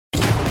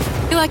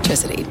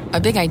Electricity, a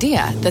big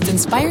idea that's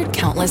inspired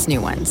countless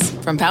new ones.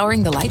 From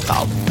powering the light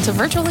bulb to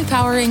virtually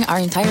powering our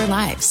entire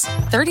lives.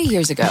 30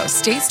 years ago,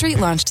 State Street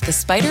launched the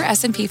Spider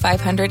S&P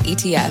 500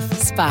 ETF,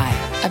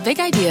 SPY. A big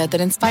idea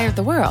that inspired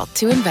the world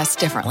to invest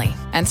differently.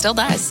 And still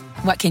does.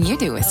 What can you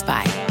do with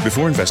SPY?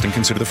 Before investing,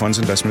 consider the fund's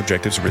investment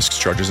objectives, risks,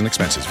 charges, and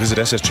expenses. Visit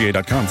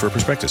ssga.com for a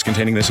prospectus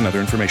containing this and other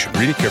information.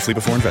 Read it carefully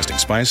before investing.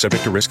 SPY is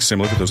subject to risks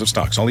similar to those of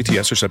stocks. All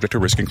ETFs are subject to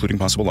risk, including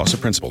possible loss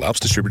of principal. Alps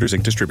Distributors,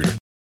 Inc. Distributor.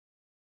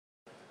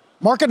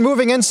 Market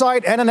moving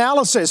insight and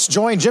analysis.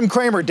 Join Jim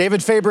Cramer,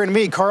 David Faber, and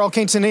me, Carl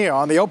Quintanilla,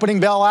 on the opening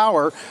bell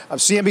hour of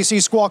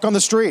CNBC Squawk on the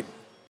Street.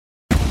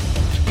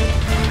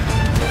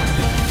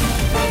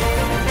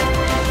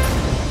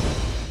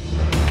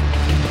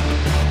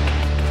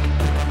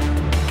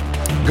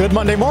 Good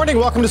Monday morning.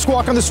 Welcome to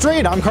Squawk on the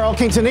Street. I'm Carl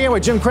Quintanilla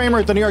with Jim Cramer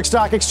at the New York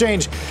Stock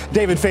Exchange.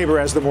 David Faber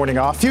has the morning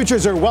off.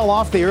 Futures are well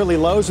off the early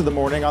lows of the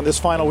morning on this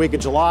final week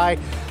of July.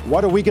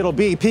 What a week it'll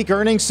be. Peak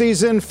earnings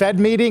season, Fed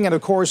meeting, and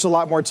of course a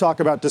lot more talk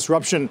about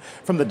disruption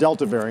from the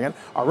Delta variant.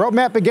 Our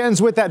roadmap begins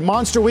with that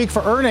monster week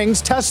for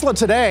earnings. Tesla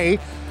today.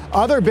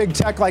 Other big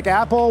tech like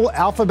Apple,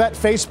 Alphabet,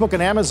 Facebook,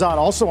 and Amazon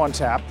also on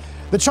tap.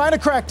 The China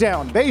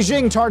crackdown,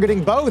 Beijing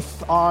targeting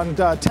both on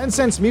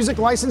Tencent's music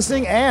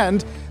licensing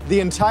and the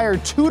entire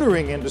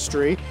tutoring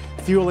industry,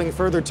 fueling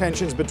further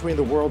tensions between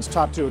the world's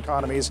top two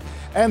economies.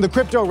 And the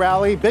crypto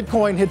rally,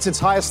 Bitcoin hits its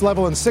highest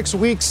level in 6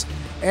 weeks.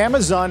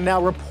 Amazon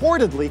now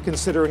reportedly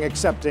considering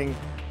accepting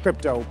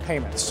crypto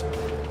payments.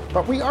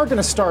 But we are going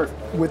to start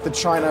with the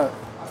China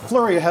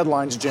flurry of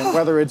headlines, Jim,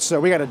 whether it's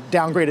we got a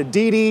downgraded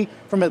Didi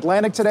from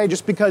Atlantic today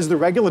just because the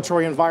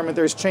regulatory environment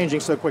there is changing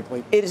so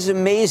quickly. It is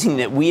amazing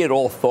that we had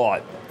all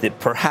thought that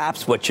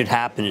perhaps what should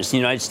happen is the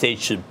United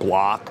States should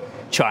block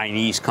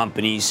Chinese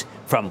companies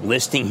from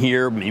listing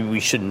here. Maybe we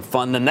shouldn't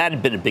fund them. That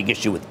had been a big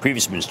issue with the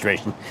previous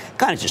administration.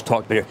 Kind of just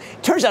talked about it.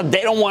 Turns out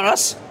they don't want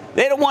us.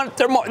 They don't want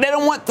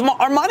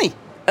our money.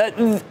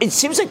 It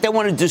seems like they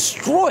want to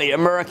destroy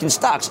American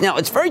stocks. Now,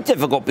 it's very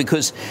difficult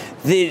because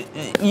the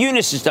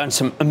Eunice has done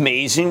some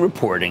amazing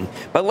reporting.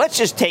 But let's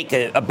just take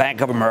a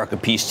Bank of America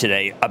piece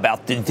today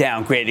about the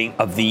downgrading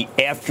of the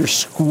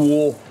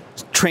after-school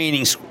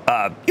training.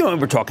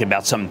 We're talking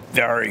about some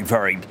very,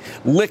 very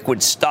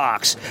liquid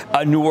stocks,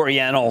 New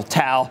Oriental,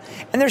 Tal.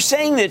 And they're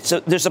saying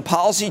that there's a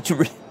policy to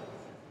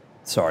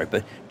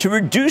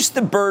reduce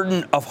the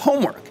burden of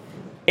homework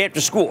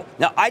after school.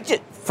 Now,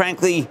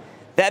 frankly,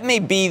 that may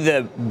be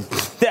the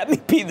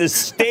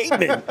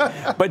statement,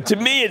 but to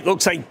me it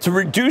looks like to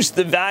reduce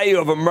the value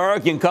of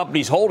American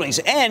companies' holdings.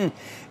 And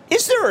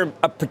is there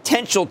a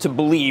potential to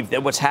believe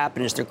that what's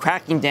happened is they're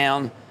cracking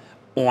down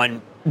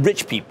on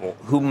rich people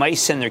who might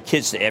send their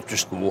kids to after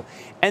school,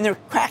 and they're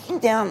cracking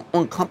down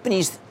on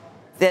companies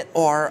that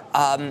are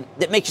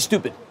that make you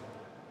stupid.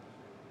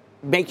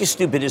 Make you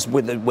stupid is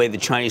the way the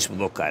Chinese would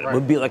look at it. Right. It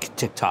would be like a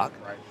TikTok,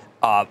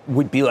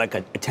 would be like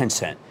a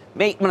Tencent.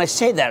 When I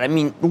say that, I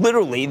mean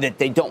literally that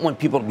they don't want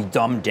people to be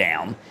dumbed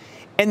down.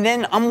 And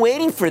then I'm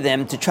waiting for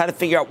them to try to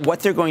figure out what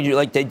they're going to do.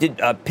 Like they did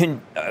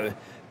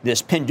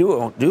this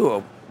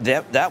Pinduo.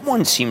 That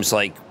one seems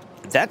like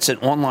that's an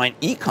online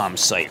e-com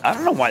site. I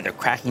don't know why they're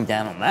cracking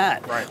down on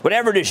that. Right.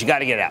 Whatever it is, you got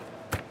to get out.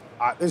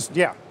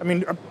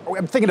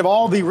 I'm thinking of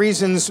all the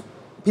reasons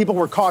people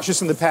were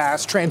cautious in the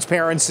past,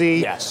 transparency,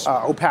 yes.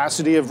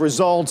 Opacity of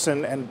results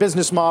and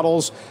business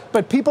models.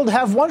 But people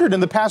have wondered in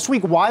the past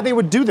week why they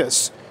would do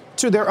this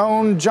to their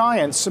own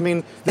giants. I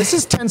mean, this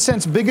is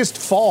Tencent's biggest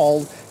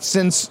fall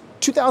since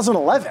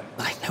 2011.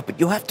 I know, but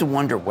you have to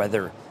wonder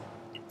whether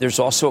there's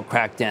also a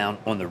crackdown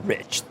on the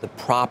rich, the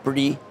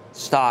property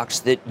stocks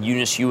that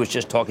Eunice Yu was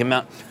just talking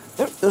about.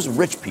 Those are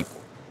rich people.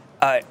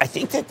 I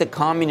think that the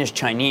communist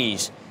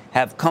Chinese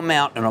have come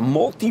out on a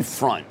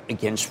multi-front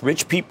against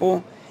rich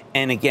people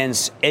and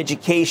against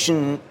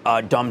education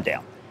dumbed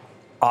down.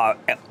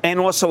 And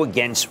also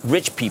against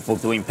rich people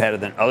doing better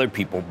than other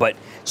people. But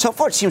so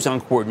far it seems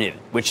uncoordinated,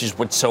 which is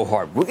what's so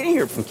hard. We're going to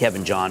hear from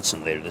Kevin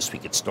Johnson later this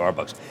week at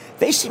Starbucks.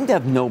 They seem to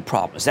have no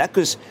problem. Is that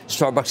because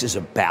Starbucks is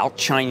about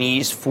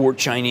Chinese, for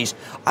Chinese?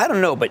 I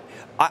don't know, but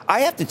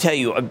I have to tell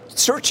you, I'm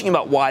searching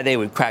about why they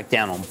would crack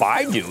down on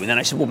Baidu. And then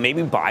I said, well,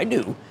 maybe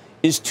Baidu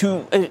has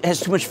too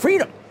much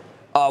freedom.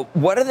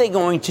 What are they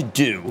going to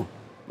do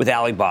with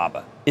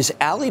Alibaba? Is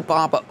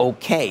Alibaba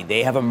okay?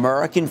 They have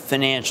American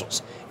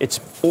financials. It's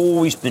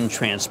always been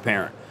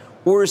transparent.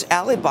 Or is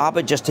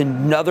Alibaba just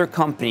another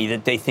company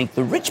that they think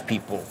the rich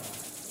people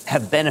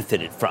have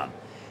benefited from?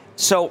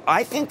 So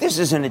I think this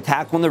is an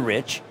attack on the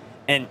rich,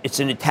 and it's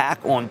an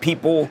attack on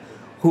people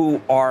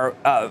who are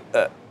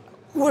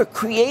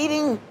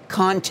creating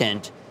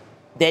content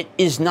that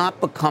is not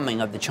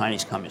becoming of the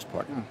Chinese Communist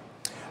Party.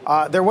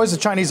 There was a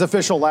Chinese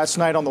official last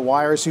night on the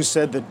wires who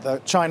said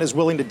that China is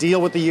willing to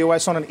deal with the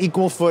U.S. on an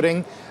equal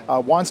footing,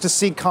 wants to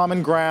seek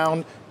common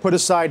ground, put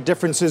aside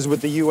differences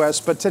with the U.S.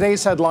 But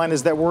today's headline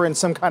is that we're in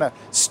some kind of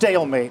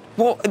stalemate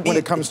when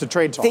it comes to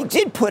trade talks. They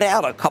did put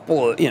out a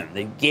couple of,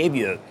 they gave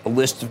you a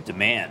list of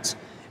demands.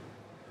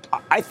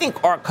 I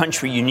think our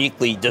country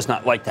uniquely does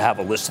not like to have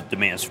a list of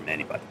demands from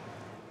anybody.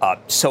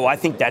 So I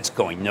think that's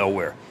going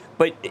nowhere.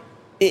 But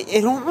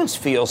it almost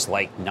feels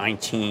like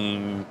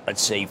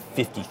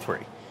 53.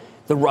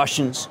 The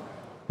Russians,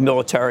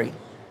 military,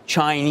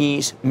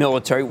 Chinese,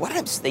 military, what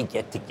happens if they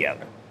get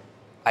together?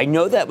 I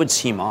know that would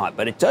seem odd,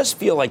 but it does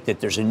feel like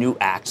that there's a new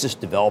axis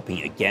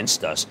developing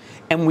against us,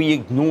 and we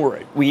ignore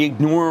it. We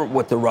ignore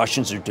what the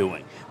Russians are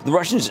doing. The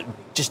Russians,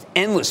 just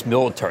endless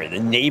military,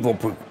 the naval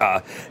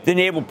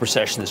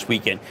procession this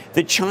weekend.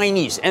 The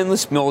Chinese,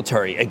 endless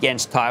military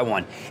against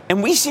Taiwan.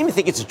 And we seem to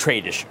think it's a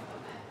trade issue.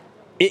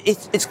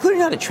 It's clearly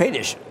not a trade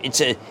issue.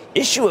 It's an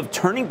issue of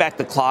turning back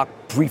the clock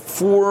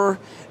before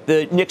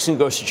the Nixon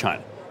goes to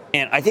China.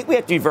 And I think we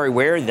have to be very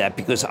aware of that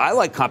because I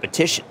like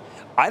competition.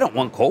 I don't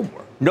want Cold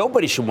War.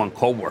 Nobody should want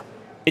Cold War.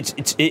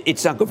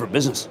 It's not good for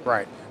business.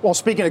 Right. Well,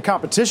 speaking of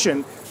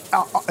competition,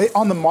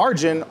 on the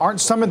margin,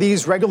 aren't some of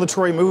these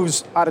regulatory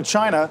moves out of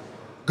China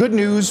good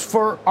news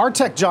for our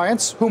tech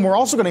giants, whom we're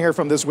also going to hear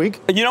from this week?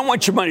 You don't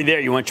want your money there.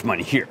 You want your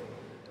money here.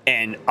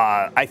 And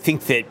I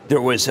think that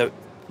there was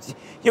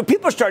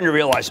people are starting to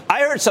realize. I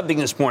heard something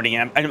this morning,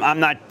 and I'm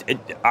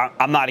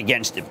not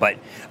against it, but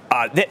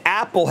that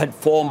Apple had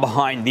fallen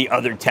behind the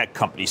other tech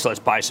companies. So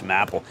let's buy some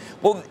Apple.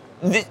 Well,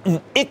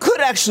 it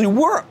could actually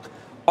work.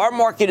 Our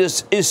market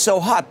is so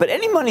hot, but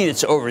any money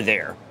that's over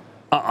there,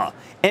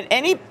 and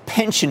any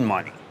pension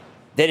money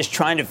that is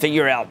trying to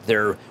figure out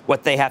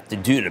what they have to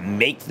do to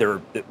make their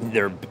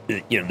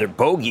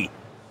bogey,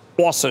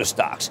 also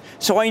stocks.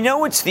 So I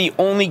know it's the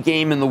only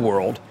game in the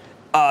world.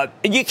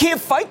 You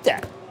can't fight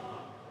that.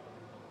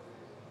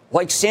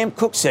 Like Sam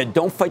Cooke said,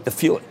 don't fight the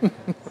feeling.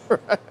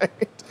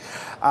 Right.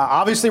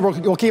 Obviously,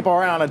 we'll keep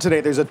our eye on it today.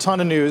 There's a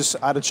ton of news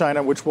out of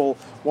China, which we'll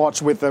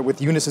watch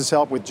with Eunice's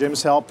help, with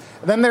Jim's help.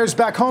 And then there's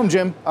back home,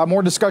 Jim,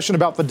 more discussion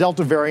about the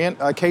Delta variant.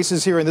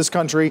 Cases here in this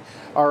country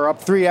are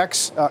up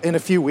 3x in a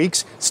few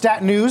weeks.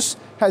 Stat News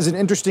has an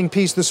interesting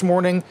piece this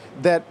morning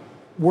that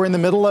we're in the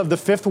middle of the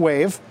fifth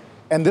wave,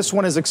 and this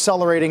one is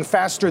accelerating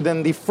faster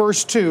than the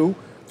first two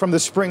from the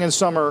spring and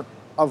summer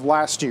of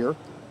last year.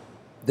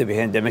 The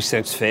pandemic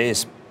sixth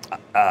phase.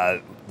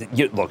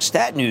 Look,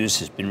 Stat News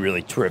has been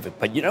really terrific,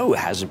 but you know who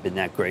hasn't been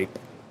that great?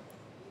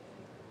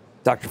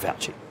 Dr.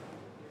 Fauci.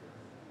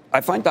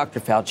 I find Dr.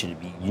 Fauci to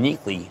be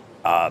uniquely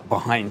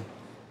behind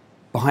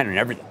on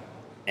everything,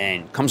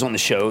 and comes on the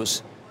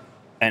shows.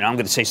 And I'm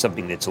going to say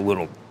something that's a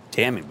little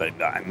damning, but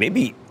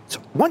maybe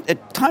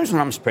at times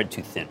when I'm spread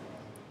too thin,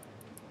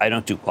 I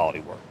don't do quality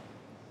work.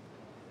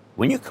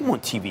 When you come on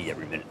TV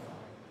every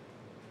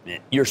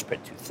minute, you're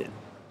spread too thin.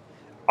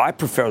 I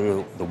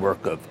prefer the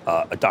work of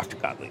Dr.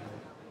 Gottlieb,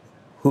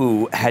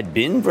 who had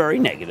been very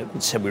negative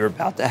and said we were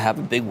about to have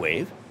a big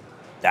wave.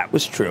 That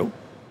was true.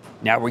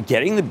 Now we're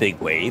getting the big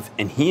wave,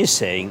 and he is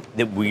saying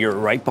that we are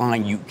right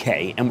behind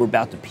UK, and we're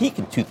about to peak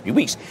in 2-3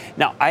 weeks.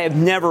 Now, I have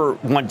never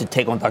wanted to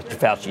take on Dr.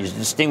 Fauci. He's a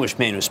distinguished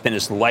man who spent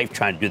his life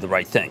trying to do the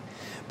right thing.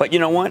 But you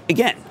know what?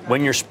 Again,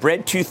 when you're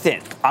spread too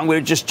thin, I'm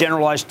going to just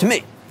generalize to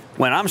me.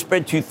 When I'm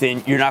spread too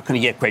thin, you're not going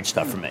to get great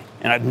stuff from me.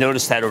 And I've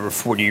noticed that over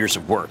 40 years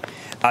of work.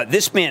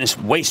 This man is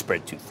way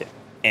spread too thin.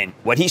 And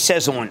what he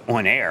says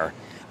on air,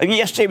 I mean,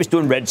 yesterday he was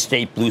doing red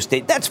state, blue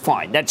state. That's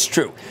fine. That's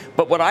true.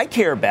 But what I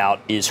care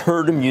about is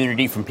herd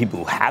immunity from people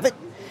who have it,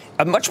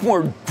 a much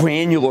more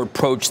granular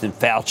approach than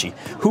Fauci,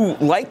 who,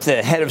 like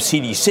the head of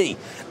CDC,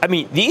 I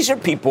mean, these are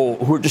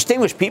people who are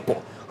distinguished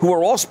people who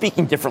are all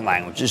speaking different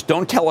languages,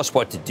 don't tell us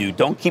what to do,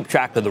 don't keep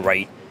track of the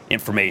right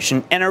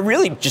information, and are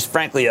really just,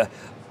 frankly, a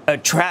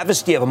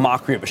travesty of a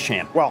mockery of a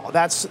sham. Well,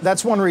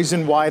 that's one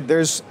reason why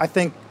there's, I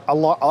think, a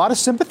lot of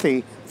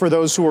sympathy for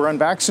those who are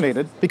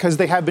unvaccinated, because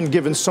they have been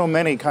given so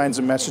many kinds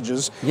of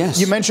messages. Yes.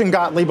 You mentioned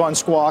Gottlieb on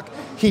Squawk.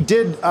 He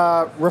did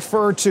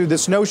refer to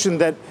this notion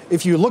that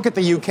if you look at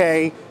the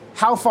UK,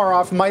 how far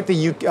off might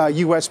the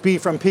US be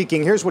from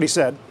peaking? Here's what he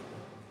said.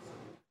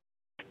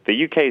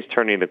 The UK is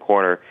turning the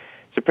corner.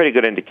 It's a pretty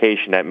good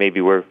indication that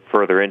maybe we're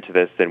further into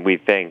this than we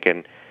think,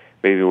 and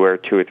maybe we're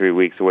 2 or 3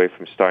 weeks away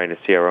from starting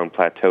to see our own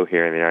plateau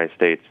here in the United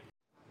States.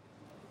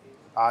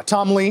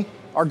 Tom Lee,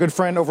 our good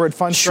friend over at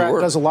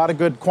Fundstrat, does a lot of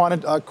good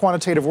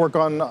quantitative work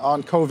on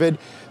COVID,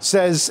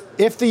 says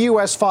if the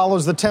U.S.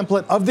 follows the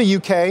template of the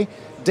UK,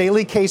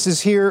 daily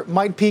cases here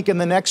might peak in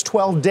the next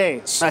 12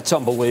 days. That's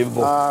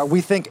unbelievable.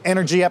 We think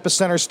energy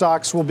epicenter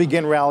stocks will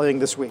begin rallying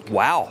this week.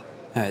 Wow.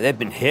 They've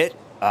been hit.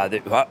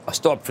 They're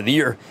still up for the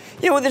year.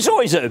 You know, there's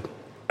always a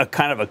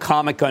kind of a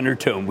comic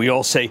undertone. We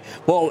all say,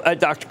 well,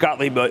 Dr.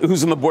 Gottlieb,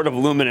 who's on the board of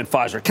Illumina and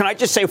Pfizer. Can I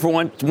just say for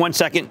one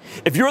second,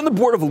 if you're on the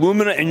board of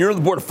Illumina and you're on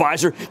the board of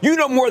Pfizer, you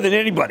know more than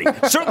anybody,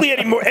 certainly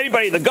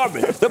anybody in the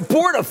government. The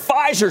board of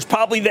Pfizer is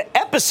probably the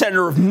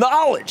epicenter of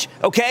knowledge,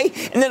 okay?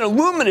 And then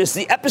Illumina is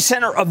the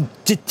epicenter of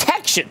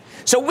detection.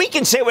 So we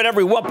can say whatever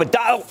we want, but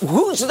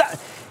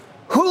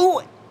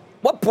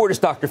what board is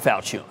Dr.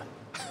 Fauci on?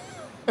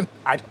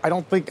 I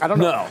don't know. I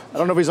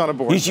don't know if he's on a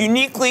board. He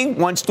uniquely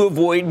wants to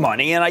avoid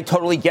money, and I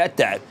totally get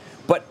that.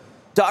 But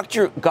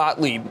Dr.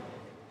 Gottlieb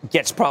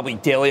gets probably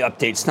daily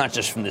updates, not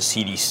just from the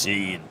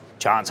CDC and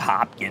Johns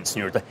Hopkins,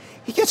 New York.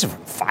 He gets it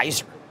from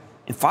Pfizer.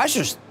 And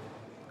Pfizer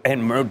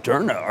and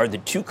Moderna are the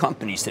two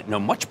companies that know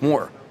much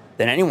more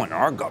than anyone in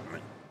our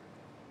government.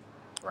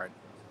 Right.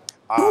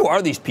 Who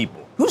are these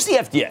people? Who's the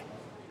FDA?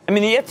 I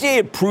mean, the FDA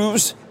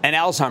approves an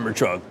Alzheimer's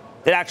drug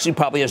that actually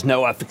probably has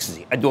no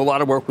efficacy. I do a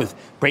lot of work with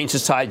Brain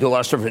Society, do a lot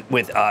of stuff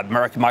with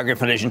American Migraine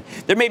Foundation.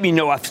 There may be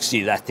no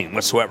efficacy to that thing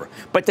whatsoever.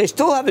 But they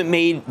still haven't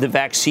made the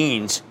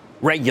vaccines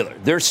regular.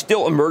 They're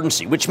still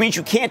emergency, which means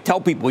you can't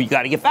tell people you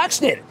got to get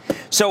vaccinated.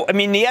 So, I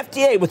mean, the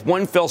FDA with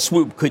one fell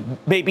swoop could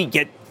maybe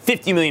get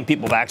 50 million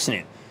people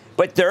vaccinated.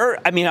 But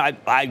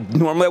I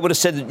normally would have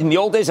said, in the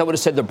old days, I would have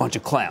said they're a bunch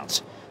of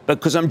clowns. But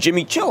because I'm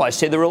Jimmy Chill, I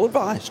say they're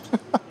ill-advised.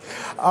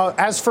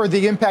 As for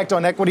the impact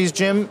on equities,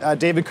 Jim,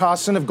 David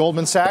Kostin of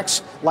Goldman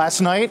Sachs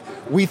last night,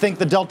 we think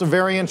the Delta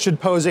variant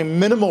should pose a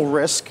minimal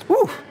risk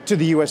to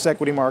the U.S.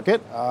 equity market.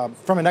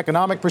 From an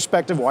economic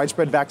perspective,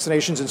 widespread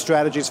vaccinations and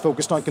strategies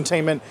focused on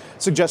containment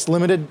suggest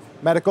limited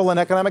medical and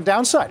economic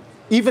downside,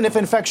 even if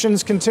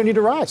infections continue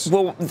to rise.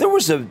 Well, there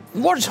was a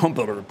largest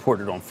homebuilder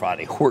reported on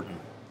Friday, Horton.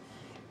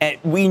 And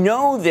we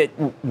know that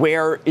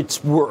where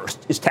it's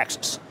worst is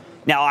Texas.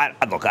 Now, I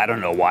don't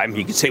know why. I mean,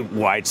 you could say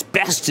why it's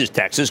best is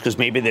Texas, because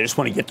maybe they just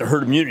want to get to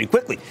herd immunity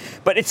quickly.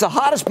 But it's the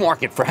hottest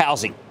market for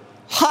housing.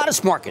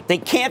 Hottest market. They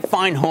can't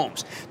find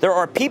homes. There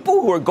are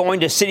people who are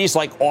going to cities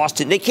like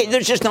Austin.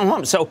 There's just no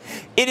homes. So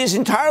it is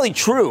entirely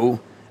true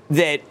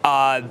that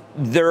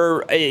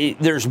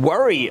there's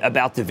worry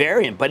about the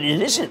variant, but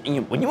it isn't.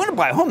 When you want to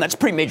buy a home, that's a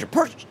pretty major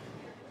purchase.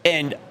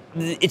 And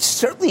it's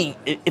certainly,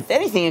 if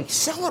anything,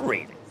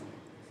 accelerating.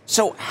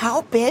 So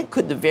how bad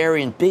could the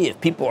variant be if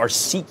people are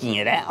seeking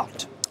it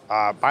out?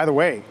 By the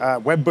way,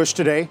 Wedbush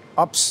today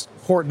ups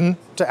Horton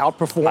to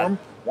outperform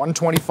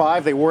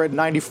 125. They were at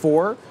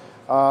 94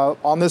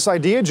 on this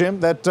idea, Jim,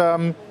 that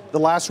the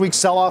last week's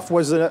sell-off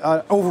was an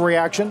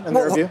overreaction in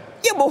their view.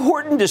 Yeah, well,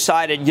 Horton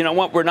decided, you know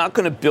what, we're not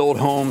going to build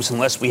homes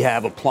unless we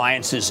have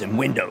appliances and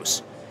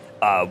windows.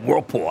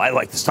 Whirlpool, I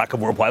like the stock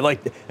of Whirlpool. I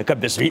like the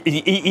business.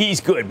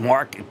 He's good,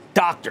 Mark.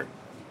 Doctor.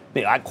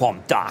 I call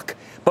him Doc.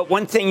 But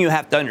one thing you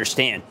have to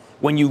understand,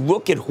 when you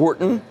look at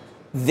Horton,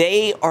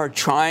 they are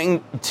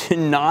trying to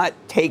not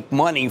take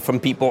money from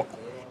people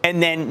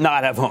and then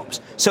not have homes.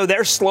 So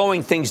they're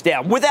slowing things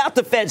down without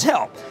the Fed's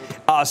help.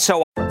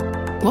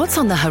 What's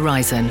on the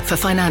horizon for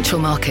financial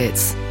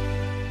markets?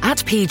 At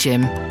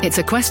PGIM, it's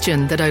a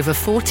question that over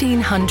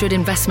 1,400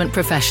 investment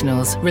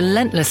professionals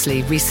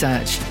relentlessly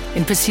research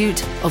in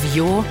pursuit of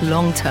your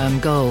long-term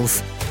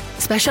goals.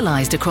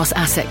 Specialized across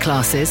asset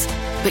classes,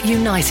 but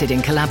united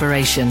in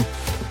collaboration,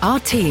 our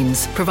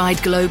teams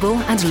provide global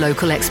and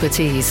local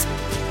expertise.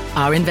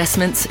 Our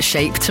investments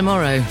shape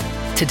tomorrow,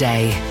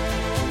 today.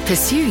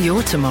 Pursue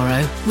your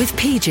tomorrow with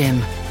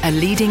PGIM, a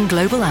leading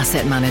global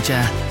asset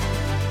manager.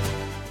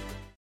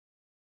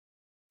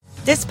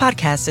 This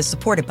podcast is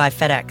supported by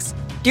FedEx.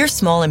 Dear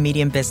small and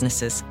medium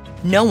businesses,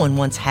 no one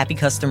wants happy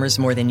customers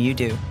more than you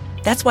do.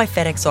 That's why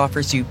FedEx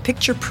offers you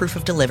picture proof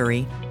of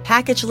delivery,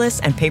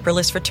 packageless and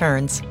paperless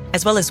returns,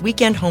 as well as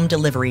weekend home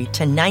delivery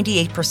to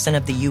 98%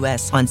 of the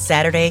U.S. on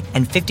Saturday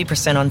and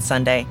 50% on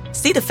Sunday.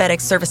 See the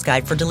FedEx service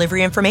guide for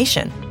delivery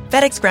information.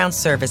 FedEx Ground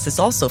service is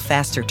also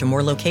faster to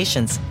more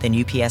locations than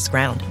UPS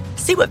Ground.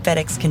 See what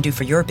FedEx can do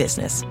for your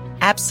business.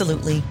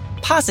 Absolutely,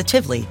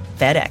 positively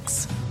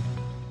FedEx.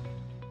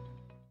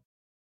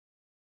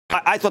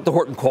 I thought the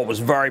Horton call was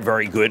very,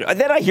 very good. And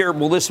then I hear,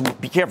 well, listen,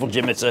 be careful,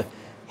 Jim, it's a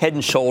Head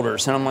and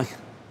Shoulders. And I'm like,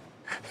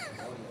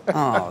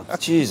 oh,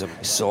 geez, I'm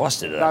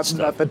exhausted of that stuff.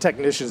 Not the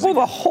technicians. Well,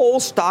 the whole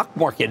stock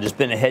market has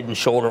been a Head and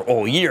Shoulder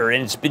all year,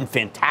 and it's been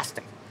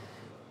fantastic.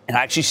 And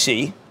I actually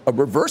see a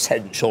reverse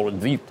Head and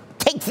Shoulder.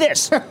 Take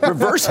this,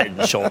 reverse Head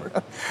and Shoulder.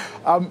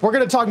 We're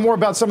going to talk more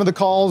about some of the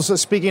calls.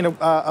 Speaking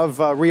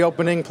of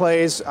reopening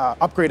plays,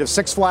 upgrade of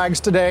Six Flags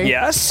today.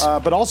 Yes.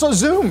 But also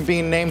Zoom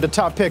being named a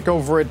top pick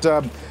over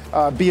at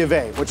B of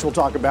A, which we'll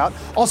talk about.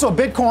 Also,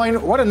 Bitcoin,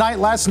 what a night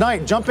last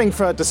night, jumping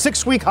to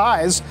 6-week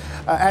highs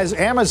as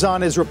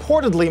Amazon is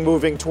reportedly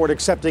moving toward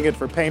accepting it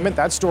for payment.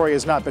 That story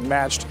has not been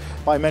matched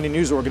by many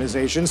news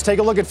organizations. Take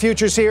a look at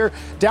futures here.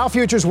 Dow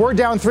futures were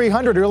down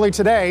 300 early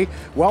today.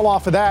 Well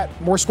off of that.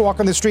 More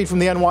Squawk on the Street from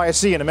the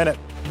NYSE in a minute.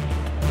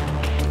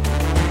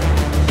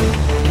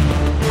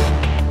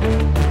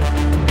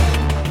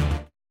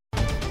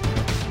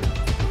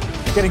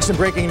 Getting some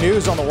breaking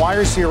news on the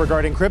wires here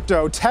regarding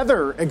crypto.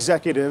 Tether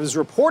executives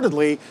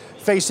reportedly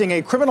facing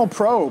a criminal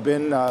probe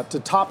into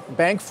top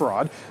bank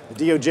fraud.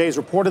 The DOJ is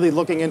reportedly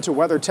looking into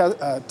whether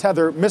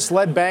Tether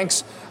misled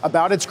banks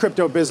about its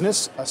crypto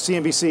business.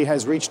 CNBC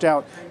has reached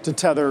out to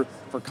Tether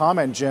for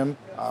comment, Jim.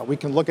 We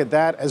can look at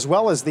that as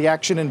well as the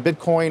action in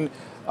Bitcoin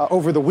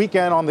over the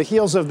weekend on the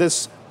heels of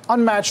this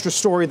unmatched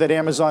story that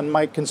Amazon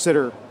might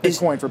consider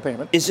Bitcoin for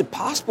payment. Is it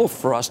possible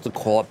for us to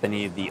call up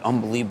any of the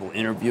unbelievable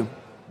interview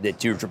that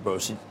Deirdre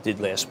Bosa did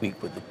last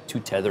week with the two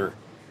Tether, I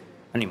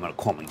don't even want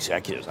to call them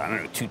executives, I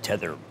don't know, two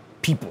Tether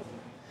people,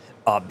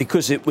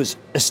 because it was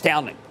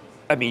astounding.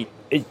 I mean,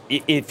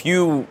 if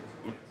you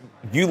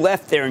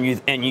left there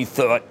and you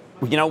thought,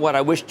 well, you know what, I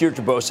wish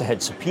Deirdre Bosa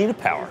had subpoena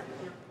power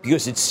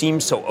because it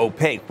seems so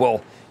opaque.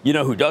 Well, you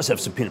know who does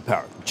have subpoena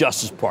power? The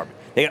Justice Department.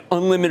 They have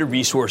unlimited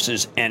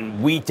resources,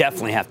 and we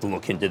definitely have to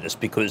look into this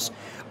because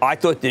I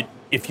thought that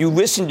if you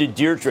listened to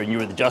Deirdre and you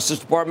were the Justice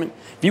Department,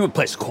 you would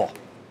place a call.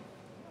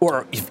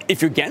 Or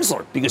if you're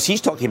Gensler, because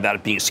he's talking about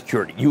it being a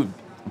security, you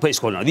place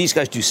called now. These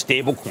guys do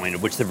stable coin,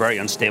 of which they're very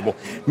unstable.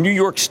 New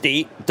York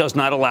State does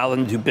not allow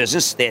them to do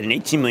business. They had an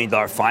 $18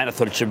 million fine. I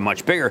thought it should be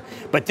much bigger.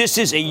 But this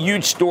is a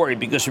huge story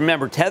because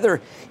remember,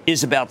 Tether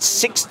is about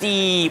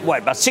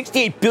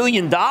 $68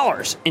 billion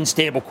in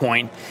stable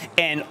coin.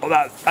 And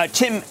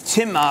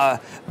Tim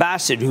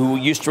Bassett, who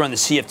used to run the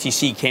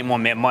CFTC, came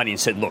on Mad Money and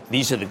said, look,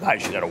 these are the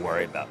guys you got to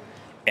worry about.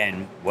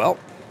 And, well,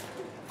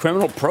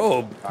 criminal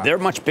probe, they're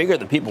much bigger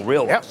than people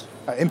realize. Yep.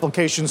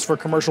 Implications for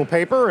commercial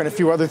paper and a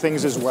few other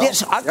things as well.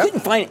 Yes, I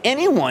couldn't find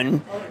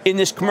anyone in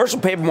this commercial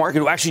paper market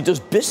who actually does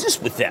business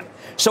with them.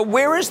 So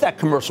where is that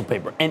commercial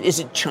paper? And is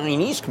it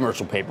Chinese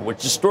commercial paper,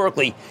 which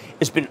historically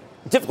has been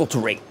difficult to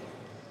rate?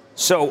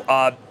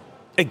 So,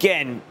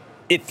 again,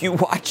 if you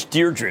watch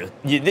Deirdre,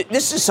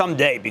 this is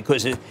someday,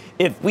 because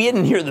if we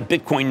didn't hear the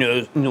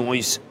Bitcoin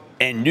noise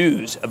and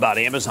news about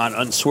Amazon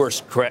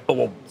unsourced,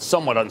 well,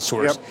 somewhat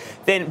unsourced,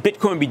 then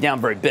Bitcoin would be down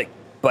very big.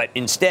 But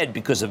instead,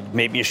 because of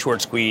maybe a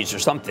short squeeze or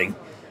something,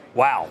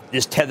 wow,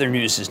 this Tether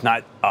news is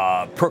not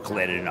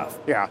percolated enough.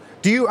 Yeah.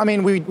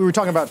 We were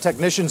talking about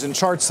technicians and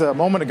charts a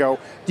moment ago.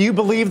 Do you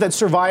believe that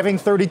surviving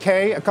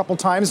 30K a couple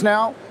times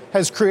now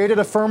has created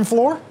a firm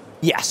floor?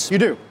 Yes. You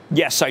do?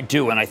 Yes, I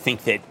do. And I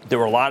think that there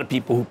were a lot of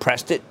people who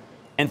pressed it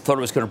and thought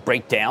it was going to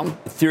break down.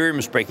 Ethereum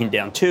is breaking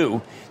down, too.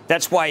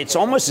 That's why it's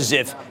almost as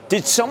if,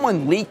 did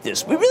someone leak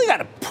this? We really got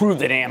to prove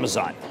that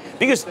Amazon.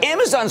 Because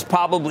Amazon's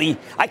probably,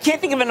 I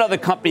can't think of another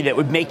company that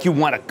would make you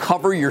want to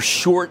cover your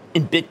short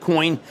in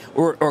Bitcoin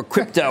or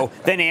crypto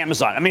than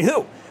Amazon. I mean,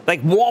 who?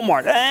 Like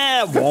Walmart.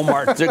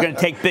 Walmart, they're going to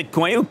take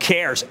Bitcoin. Who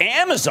cares?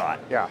 Amazon.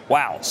 Yeah.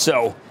 Wow.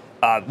 So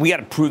we got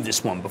to prove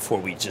this one before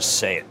we just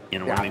say it. You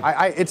know what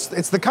I mean?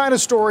 It's the kind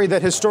of story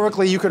that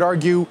historically you could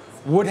argue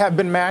would have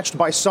been matched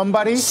by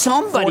somebody.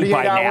 48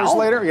 by hours now.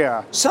 later.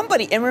 Yeah.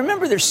 Somebody. And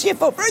remember, their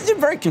CFO, they're a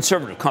very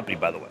conservative company,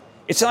 by the way.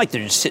 It's not like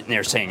they're just sitting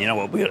there saying, you know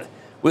what,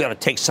 we got to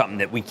take something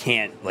that we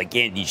can't, like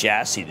Andy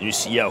Jassy, the new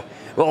CEO.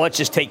 Well, let's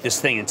just take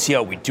this thing and see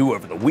how we do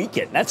over the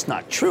weekend. That's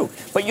not true.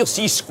 But you'll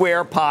see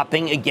Square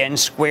popping. Again,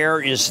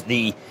 Square is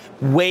the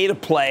way to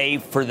play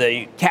for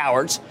the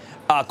cowards.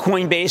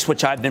 Coinbase,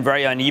 which I've been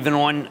very uneven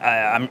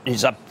on,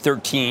 is up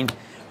 13.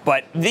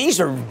 But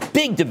these are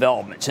big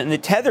developments. And the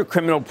Tether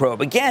criminal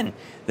probe, again,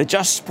 the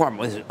Justice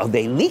Department,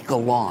 they leak a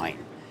line.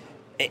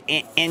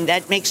 And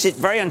that makes it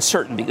very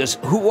uncertain because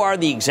who are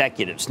the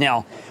executives?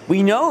 Now,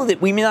 we know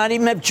that we may not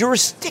even have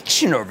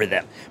jurisdiction over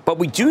them, but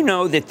we do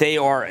know that they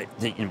are,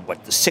 the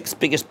sixth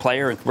biggest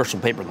player in commercial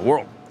paper in the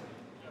world.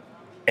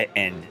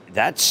 And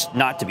that's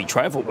not to be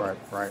trifled with.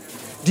 Right.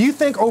 Do you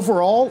think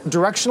overall,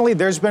 directionally,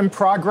 there's been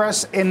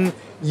progress in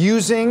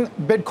using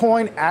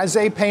Bitcoin as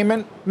a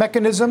payment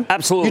mechanism?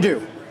 Absolutely. You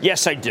do?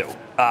 Yes, I do.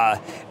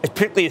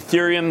 Particularly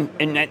Ethereum,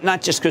 and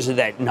not just because of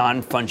that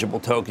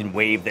non-fungible token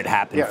wave that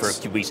happened for a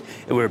few weeks.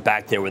 We were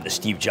back there with the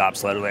Steve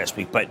Jobs letter last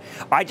week. But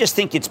I just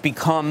think it's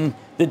become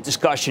the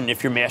discussion,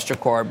 if you're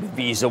MasterCard,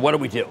 Visa, what do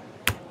we do?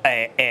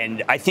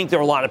 And I think there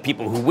are a lot of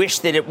people who wish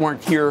that it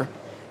weren't here.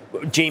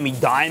 Jamie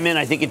Dimon,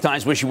 I think at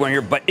times wish you weren't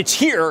here. But it's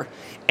here,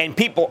 and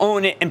people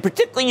own it. And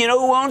particularly, you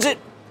know who owns it?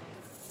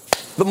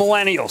 The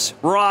millennials,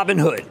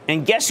 Robinhood.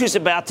 And guess who's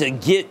about to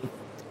get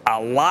a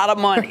lot of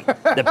money?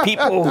 The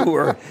people who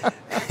are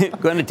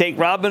going to take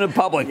Robinhood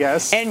public.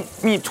 Yes. And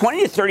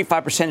 20 to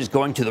 35% is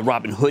going to the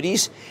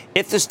Robinhoodies.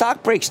 If the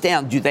stock breaks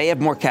down, do they have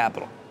more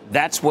capital?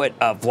 That's what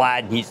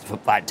Vlad needs to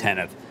put Vlad 10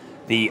 of.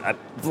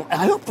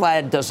 I hope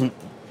Vlad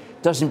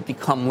doesn't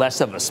become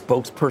less of a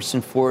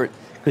spokesperson for it,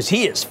 because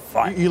he is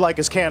fun. You like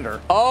his candor.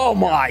 Oh,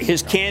 my.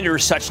 His candor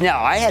is such.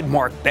 Now, I had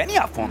Mark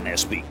Benioff on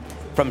last week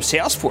from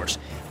Salesforce,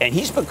 and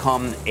he's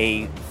become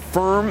a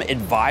firm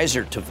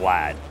advisor to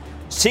Vlad.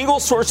 Single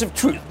source of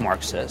truth,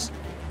 Mark says.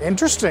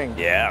 Interesting.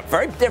 Yeah,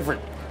 very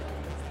different.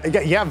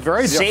 Yeah,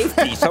 very different.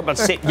 Safety. Talk about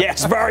safety.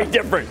 Yes, very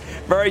different.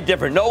 Very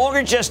different. No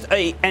longer just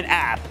an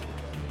app,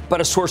 but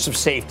a source of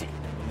safety.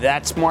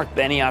 That's Mark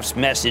Benioff's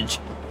message,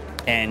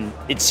 and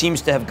it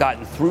seems to have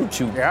gotten through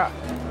to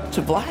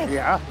Vlad.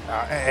 Yeah,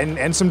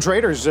 and some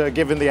traders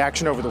given the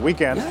action over the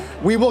weekend. Yeah.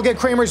 We will get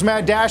Cramer's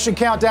Mad Dash and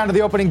count down to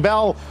the opening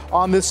bell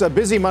on this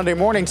busy Monday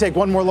morning. Take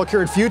one more look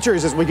here at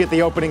futures as we get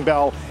the opening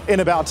bell in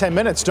about 10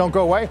 minutes. Don't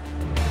go away.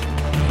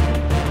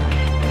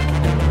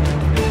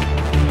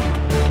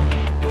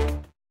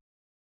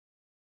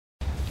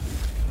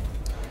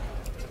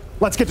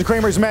 Let's get to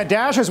Cramer's Mad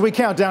Dash as we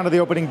count down to the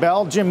opening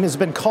bell. Jim has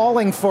been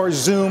calling for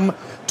Zoom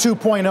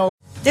 2.0.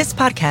 This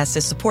podcast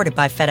is supported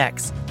by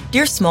FedEx.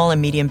 Dear small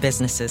and medium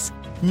businesses,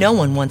 no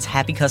one wants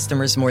happy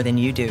customers more than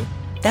you do.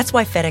 That's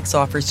why FedEx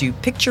offers you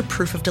picture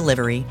proof of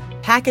delivery,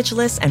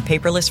 packageless and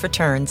paperless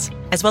returns,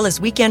 as well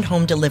as weekend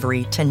home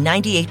delivery to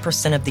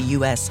 98% of the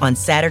U.S. on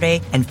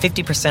Saturday and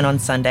 50% on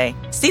Sunday.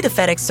 See the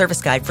FedEx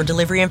service guide for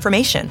delivery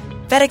information.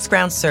 FedEx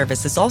Ground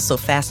service is also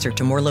faster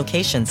to more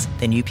locations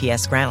than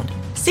UPS Ground.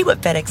 See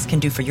what FedEx can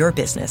do for your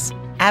business.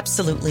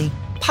 Absolutely,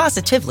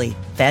 positively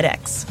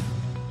FedEx.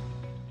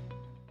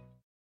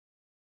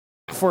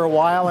 For a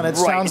while, and it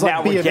sounds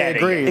like B&A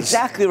agrees.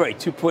 Exactly right,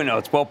 2.0.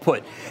 It's well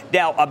put.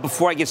 Now,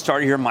 before I get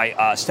started here,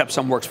 my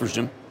stepson works for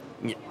Zoom.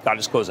 got to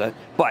disclose that.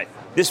 But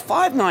this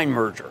 5-9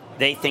 merger,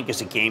 they think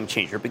is a game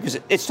changer because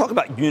it's talking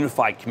about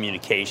unified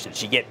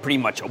communications. You get pretty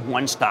much a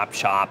one-stop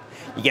shop.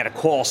 You get a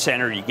call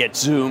center. You get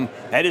Zoom.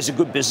 That is a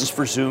good business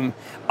for Zoom.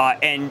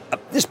 And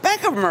this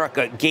Bank of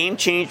America game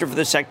changer for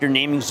the sector,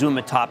 naming Zoom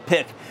a top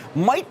pick,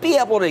 might be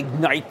able to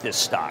ignite this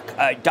stock.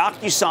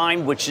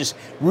 DocuSign, which is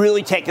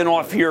really taken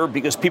off here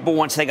because people,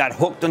 once they got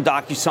hooked on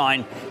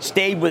DocuSign,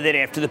 stayed with it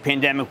after the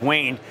pandemic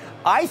waned.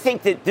 I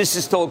think that this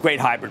is still a great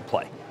hybrid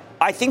play.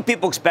 I think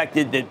people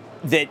expected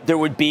that there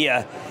would be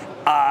a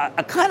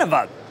kind of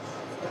a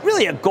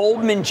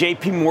Goldman,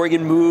 J.P.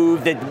 Morgan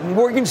move, that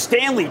Morgan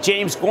Stanley,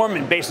 James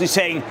Gorman, basically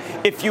saying,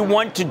 if you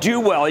want to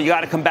do well, you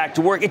got to come back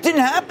to work. It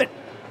didn't happen.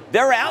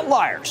 They're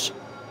outliers.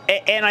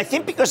 And I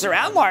think because they're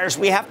outliers,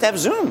 we have to have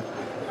Zoom.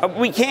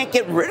 We can't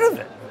get rid of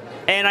it.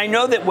 And I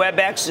know that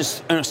WebEx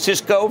is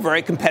Cisco,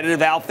 very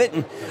competitive outfit,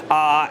 and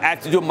I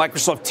have to do a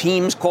Microsoft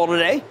Teams call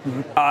today.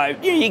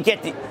 You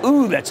get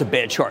that's a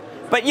bad chart.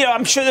 But,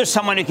 I'm sure there's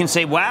someone who can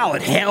say, wow,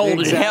 it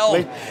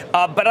held.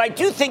 But I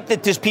do think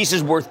that this piece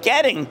is worth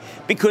getting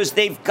because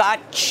they've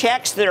got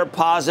checks that are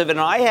positive. And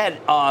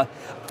I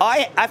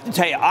have to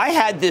tell you, I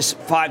had this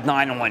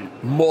 5-9 on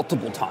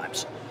multiple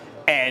times.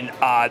 And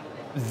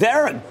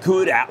they're a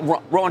good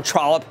Ron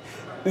Trollope.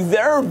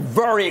 They're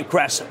very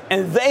aggressive,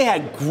 and they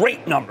had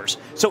great numbers.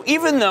 So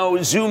even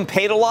though Zoom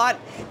paid a lot,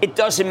 it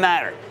doesn't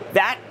matter.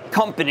 That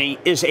company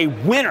is a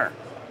winner.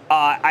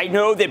 I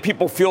know that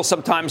people feel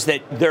sometimes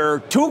that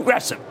they're too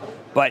aggressive,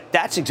 but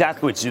that's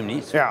exactly what Zoom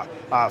needs. Yeah,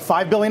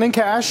 $5 billion in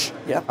cash,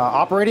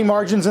 operating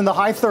margins in the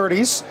high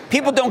 30s.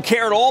 People don't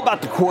care at all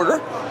about the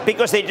quarter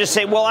because they just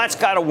say, well, that's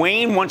got to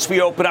wane once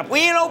we open up. We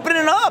ain't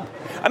opening up.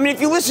 I mean,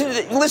 if you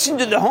listen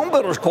to the home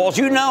builders calls,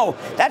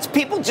 that's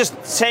people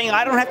just saying,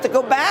 I don't have to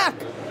go back.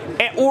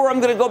 Or I'm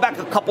going to go back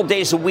a couple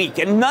days a week.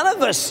 And none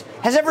of us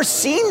has ever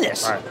seen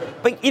this. Right.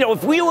 But,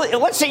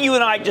 if let's say you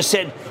and I just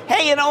said,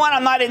 hey, you know what,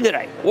 I'm not in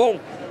today. Well,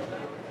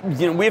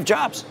 we have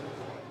jobs.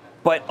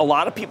 But a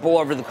lot of people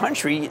over the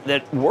country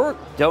that work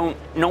no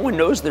one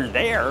knows they're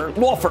there.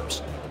 Law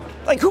firms.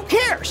 Like, who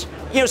cares?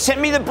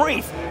 Send me the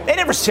brief. They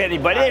never send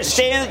anybody. They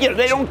say,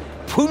 they don't.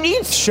 Who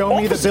needs Show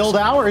offices? Me the build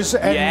hours,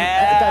 and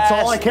that's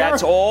all I care.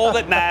 That's all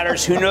that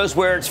matters. Who knows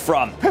where it's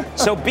from?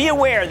 So be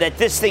aware that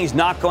this thing's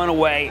not going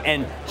away,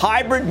 and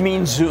hybrid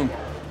means Zoom.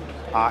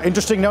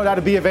 Interesting note out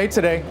of B of A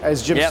today,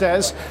 as Jim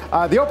says.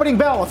 The opening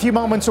bell a few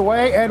moments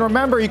away. And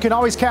remember, you can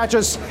always catch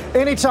us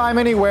anytime,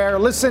 anywhere.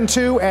 Listen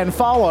to and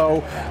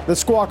follow the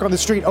Squawk on the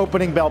Street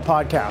Opening Bell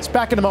podcast.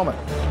 Back in a moment.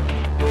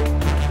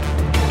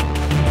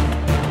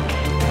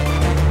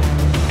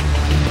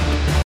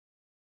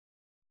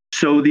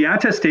 So the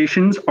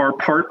attestations are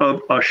part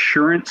of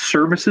assurance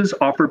services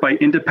offered by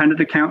independent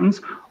accountants.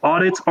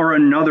 Audits are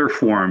another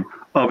form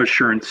of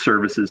assurance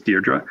services,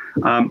 Deirdre.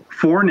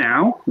 For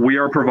now, we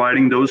are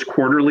providing those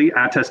quarterly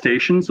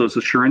attestations, those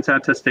assurance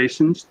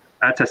attestations,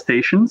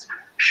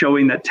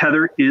 showing that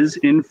Tether is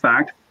in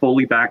fact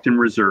fully backed and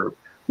reserved.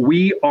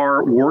 We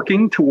are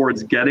working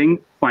towards getting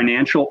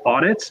financial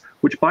audits,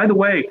 which, by the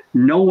way,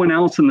 no one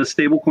else in the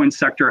stablecoin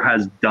sector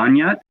has done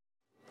yet.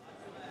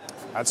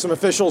 That's some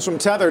officials from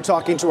Tether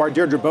talking to our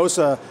Deirdre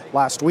Bosa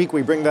last week.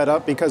 We bring that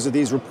up because of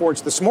these reports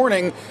this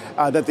morning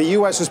that the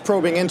U.S. is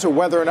probing into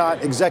whether or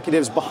not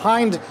executives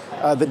behind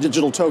the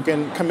digital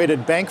token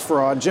committed bank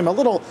fraud. Jim, a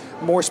little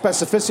more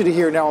specificity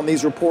here now on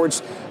these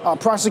reports.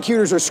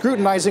 Prosecutors are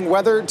scrutinizing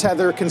whether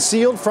Tether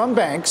concealed from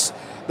banks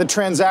that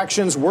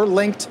transactions were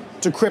linked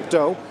to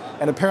crypto.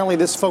 And apparently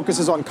this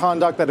focuses on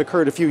conduct that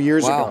occurred a few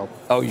years ago.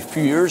 Oh, a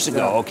few years ago.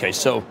 Yeah. Okay,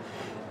 so...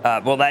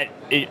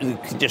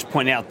 just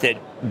point out that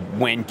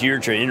when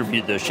Deirdre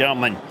interviewed those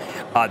gentlemen,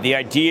 the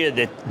idea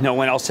that no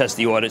one else has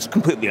the audit is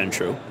completely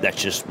untrue. That's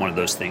just one of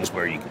those things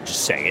where you can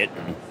just say it,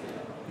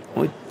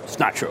 and it's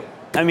not true.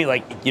 I mean,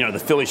 the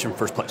Phillies are in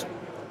first place.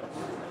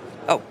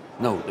 Oh,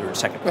 no, they're in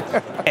second.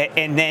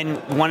 And then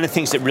one of the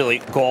things that really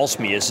galls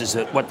me is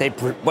that what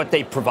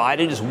they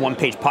provided is a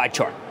one-page pie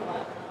chart.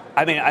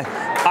 I mean,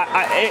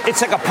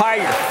 it's like a pie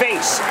in your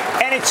face,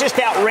 and it's just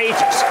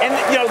outrageous. And,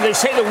 they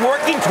say they're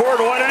working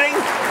toward auditing.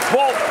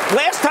 Well,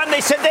 last time they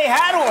said they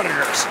had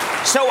auditors.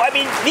 So, I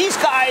mean, these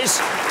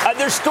guys,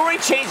 their story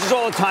changes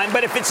all the time,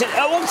 but if it's an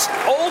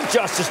old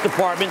Justice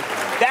Department,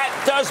 that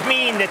does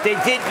mean that they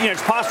did,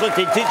 it's possible that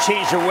they did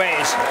change their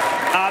ways.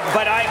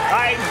 But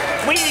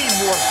we need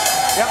more.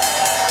 Yep.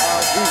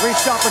 We've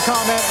reached out for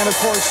comment, and of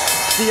course,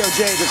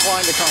 DOJ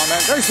declined to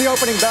comment. There's the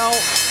opening bell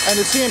and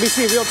the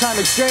CNBC real-time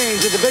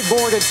exchange. At the big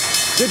board, it's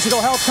digital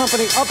health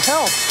company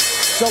UpHealth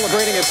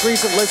celebrating its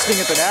recent listing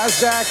at the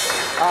NASDAQ.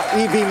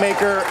 EV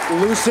maker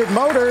Lucid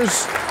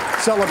Motors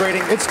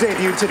celebrating its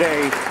debut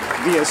today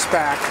via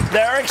SPAC.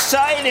 They're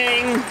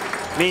exciting.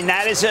 I mean,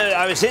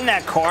 I was in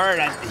that car,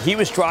 and he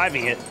was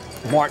driving it.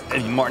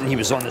 Martin, he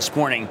was on this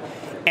morning,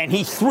 and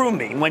he threw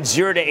me, went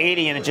 0 to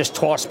 80, and it just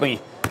tossed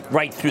me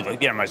right through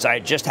the, I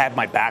just had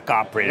my back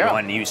operated on,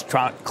 and he was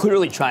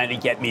clearly trying to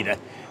get me to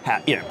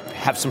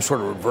have some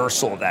sort of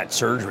reversal of that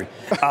surgery.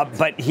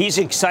 But he's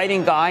an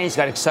exciting guy. He's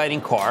got an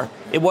exciting car.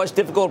 It was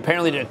difficult,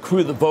 apparently, to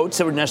accrue the votes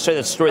that were necessary.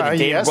 That story that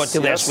David brought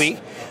to last week.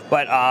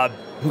 But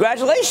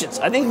congratulations.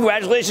 I think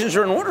congratulations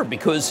are in order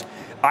because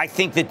I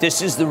think that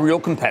this is the real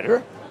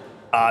competitor.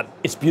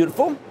 It's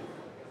beautiful.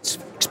 It's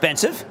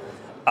expensive.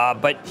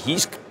 But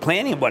he's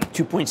planning,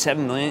 2.7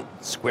 million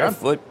square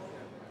foot.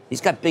 He's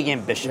got big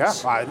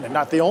ambitions. Yeah,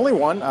 not the only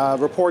one.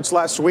 Reports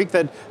last week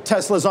that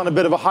Tesla's on a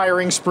bit of a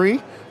hiring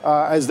spree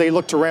as they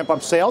look to ramp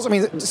up sales. I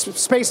mean,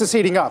 space is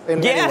heating up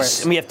in many ways.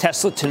 Yes, and we have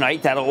Tesla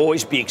tonight. That'll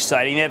always be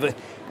exciting.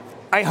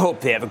 I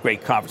hope they have a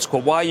great conference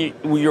call. While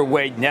you're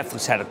away,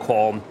 Netflix had a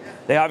call.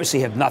 They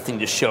obviously have nothing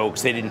to show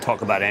because they didn't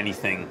talk about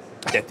anything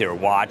that they're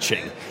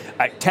watching.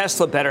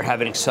 Tesla better have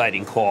an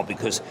exciting call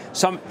because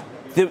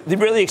the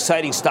really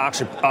exciting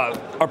stocks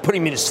are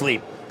putting me to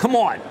sleep. Come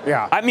on.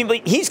 Yeah. I mean,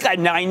 but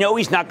I know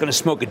he's not going to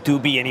smoke a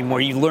doobie anymore.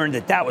 You learned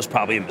that was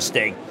probably a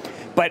mistake.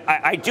 But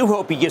I do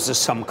hope he gives us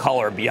some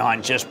color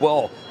beyond just,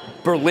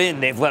 Berlin,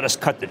 they've let us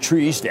cut the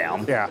trees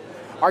down. Yeah.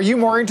 Are you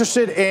more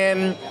interested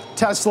in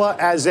Tesla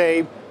as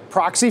a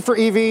proxy for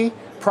EV,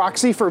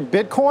 proxy for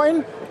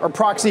Bitcoin, or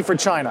proxy for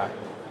China?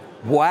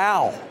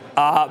 Wow.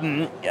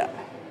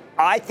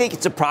 I think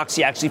it's a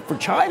proxy actually for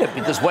China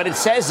because what it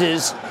says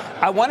is,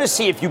 I want to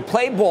see if you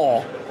play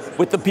ball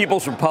with the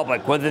People's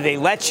Republic, whether they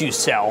let you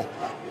sell.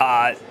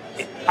 I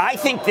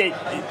think that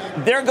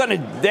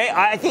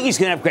I think he's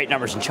going to have great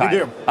numbers in China.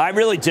 You do? I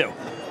really do.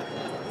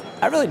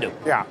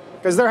 Yeah,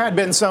 because there had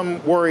been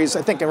some worries,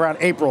 I think, around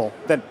April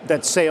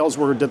that sales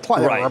were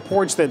declining. There were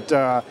reports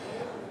that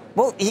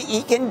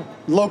he can.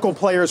 Local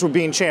players were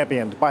being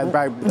championed by the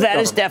That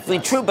government. is definitely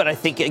true, but I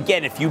think,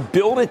 again, if you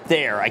build it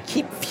there, I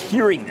keep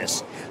hearing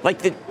this, like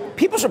the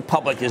People's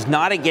Republic is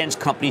not against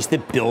companies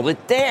that build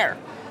it there.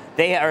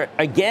 They are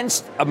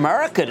against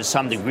America to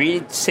some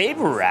degree,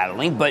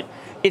 saber-rattling, but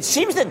it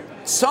seems that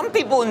some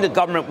people in the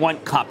government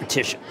want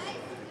competition,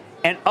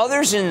 and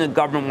others in the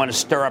government want to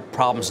stir up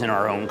problems in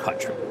our own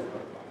country.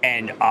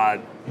 And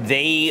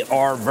they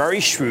are very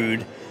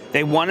shrewd.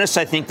 They want us,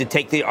 I think, to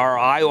take our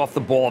eye off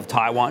the ball of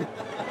Taiwan.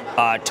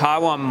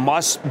 Taiwan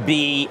must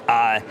be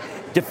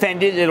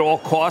defended at all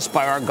costs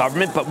by our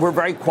government, but we're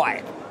very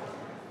quiet.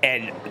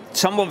 And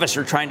some of us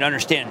are trying to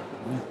understand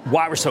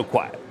why we're so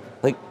quiet.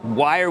 Like,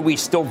 why are we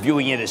still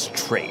viewing it as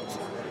trade?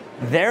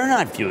 They're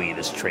not viewing it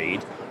as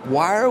trade.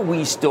 Why are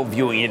we still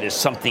viewing it as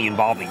something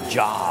involving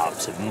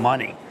jobs and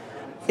money?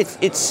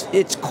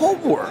 It's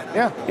Cold War.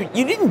 Yeah.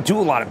 You didn't do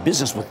a lot of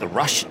business with the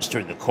Russians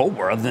during the Cold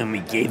War other than we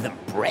gave them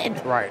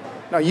bread. Right.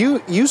 Now,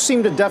 you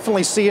seem to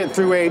definitely see it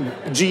through a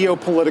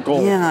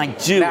geopolitical, I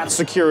do. Not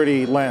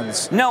security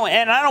lens. No,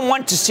 and I don't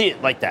want to see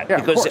it like that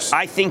because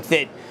I think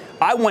that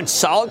I want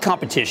solid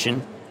competition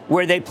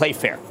where they play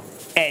fair.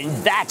 And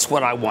that's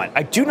what I want.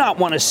 I do not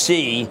want to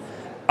see,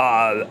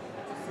 I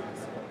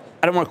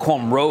don't want to call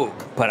them rogue,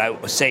 but I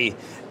would say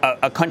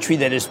a country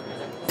that is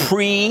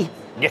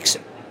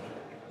pre-Nixon.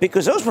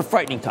 Because those were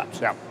frightening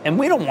times. Yeah. And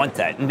we don't want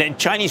that. And then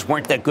Chinese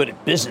weren't that good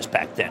at business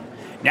back then.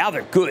 Now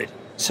they're good.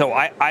 So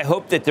I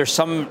hope that there's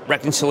some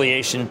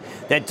reconciliation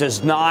that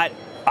does not,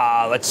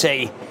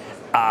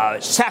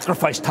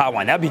 sacrifice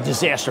Taiwan. That would be a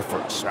disaster for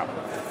us.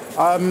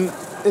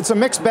 Yeah. It's a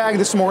mixed bag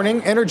this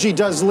morning. Energy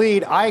does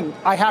lead.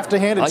 I have to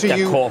hand it to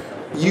you. Call.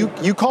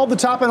 You called the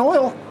top in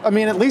oil. I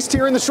mean, at least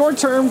here in the short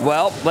term.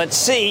 Well, let's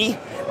see.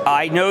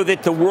 I know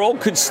that the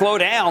world could slow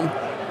down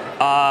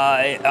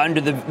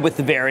with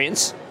the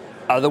variants.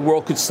 The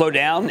world could slow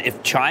down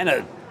if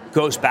China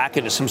goes back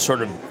into some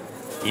sort of,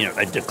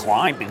 a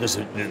decline because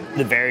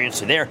the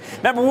variants are there.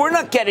 Remember, we're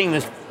not getting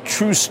the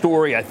true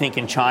story, I think,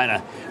 in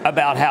China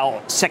about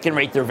how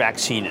second-rate their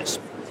vaccine is.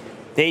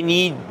 They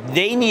need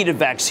a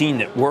vaccine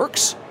that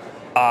works.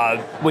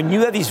 When you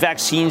have these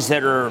vaccines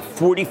that are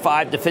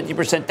 45 to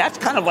 50%, that's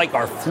kind of like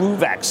our flu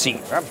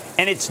vaccine. Yep.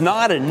 And it's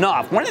not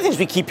enough. One of the things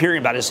we keep hearing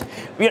about is,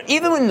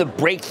 even in the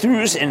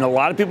breakthroughs, and a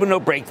lot of people know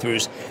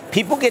breakthroughs,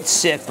 people get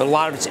sick, but a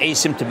lot of it's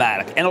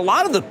asymptomatic. And a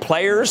lot of the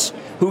players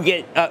who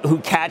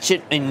catch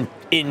it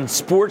in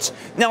sports,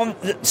 now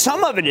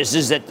some of it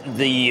is that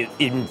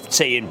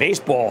in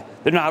baseball,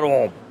 they're not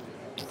all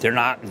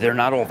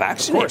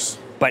vaccinated. Of course.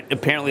 But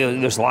apparently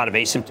there's a lot of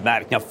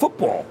asymptomatic. Now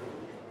football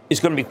is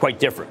going to be quite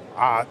different.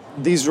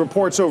 These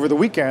reports over the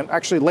weekend,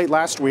 actually late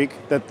last week,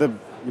 that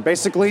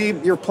basically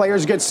your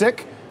players get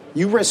sick,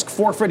 you risk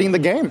forfeiting the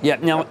game. Yeah.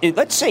 Now,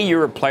 let's say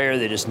you're a player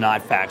that is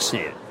not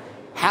vaccinated.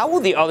 How will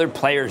the other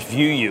players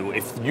view you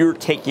if you're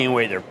taking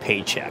away their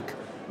paycheck?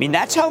 I mean,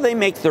 that's how they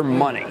make their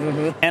money.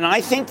 Mm-hmm. And I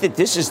think that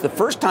this is the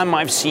first time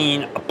I've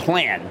seen a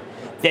plan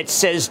that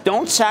says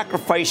don't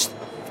sacrifice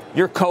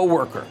your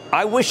coworker.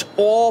 I wish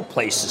all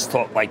places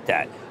thought like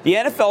that. The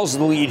NFL's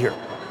the lead here.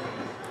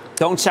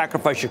 Don't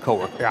sacrifice your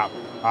coworker. Yeah.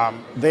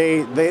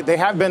 They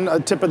have been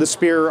a tip of the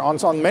spear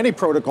on many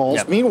protocols.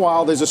 Yep.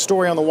 Meanwhile, there's a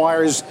story on the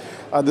wires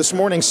this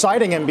morning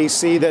citing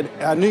NBC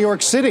that New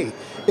York City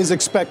is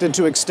expected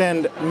to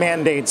extend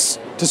mandates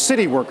to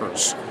city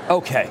workers.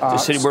 Okay. The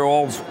city, we're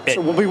all...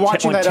 So we'll be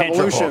watching that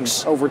evolution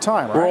over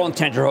time, right? We're all on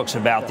tenterhooks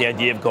about the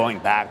idea of going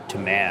back to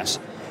mass.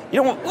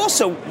 You know,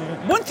 also,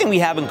 one thing we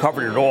haven't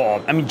covered at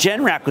all, I mean,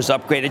 Generac was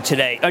upgraded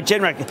today.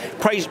 Generac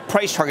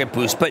price target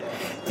boost, but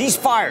these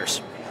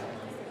fires,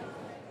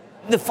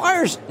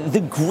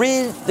 the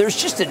grid, there's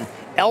just an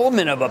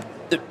element of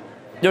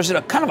there's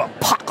a kind of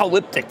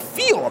apocalyptic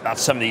feel about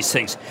some of these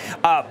things.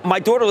 My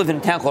daughter lived in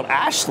a town called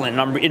Ashland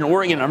in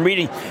Oregon. I'm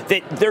reading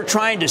that they're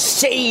trying to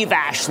save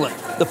Ashland,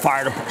 the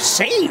fire department.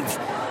 Save?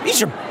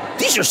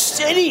 These are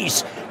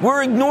cities.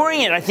 We're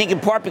ignoring it, I think, in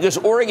part because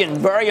Oregon,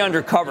 very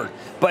undercovered.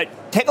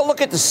 But take a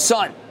look at the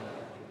sun,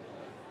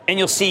 and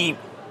you'll see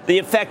the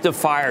effect of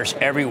fires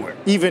everywhere.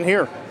 Even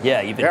here.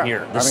 Yeah, even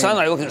here. The sun,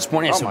 I looked at this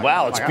morning, I said,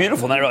 wow, it's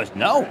beautiful. And I realized,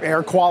 no.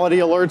 Air quality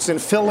alerts in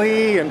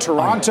Philly and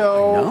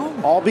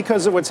Toronto, all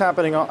because of what's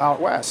happening out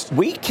west.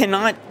 We can't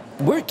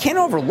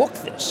overlook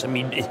this. I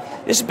mean, this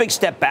is a big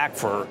step back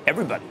for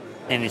everybody.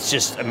 And it's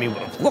just, I mean,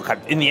 look,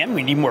 in the end,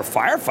 we need more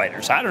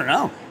firefighters. I don't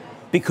know.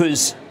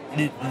 Because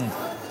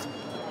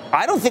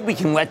I don't think we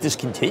can let this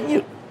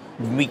continue.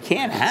 We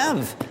can't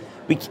have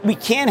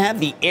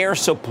the air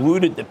so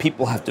polluted that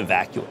people have to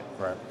evacuate.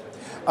 Right.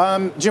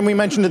 Jim, we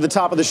mentioned at the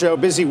top of the show,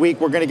 busy week.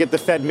 We're going to get the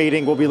Fed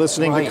meeting. We'll be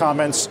listening to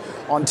comments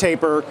on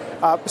taper.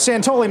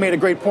 Santoli made a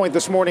great point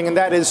this morning, and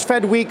that is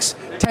Fed weeks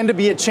tend to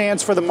be a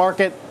chance for the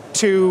market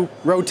to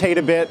rotate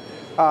a bit.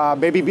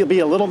 Maybe be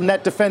a little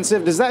net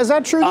defensive. Is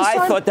that true this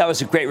time? I thought that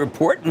was a great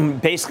report.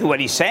 And basically what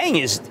he's saying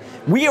is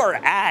we are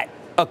at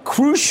a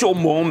crucial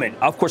moment.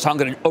 Of course, I'm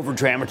going to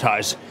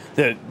over-dramatize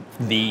the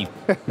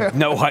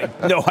no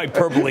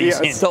hyperbole.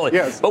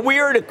 Yes. But we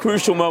are at a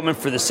crucial moment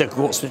for the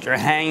cyclicals, which are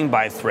hanging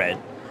by a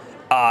thread.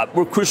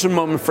 We're a crucial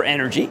moment for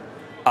energy.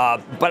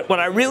 But what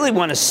I really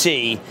want to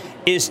see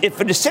is if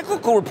the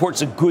cyclical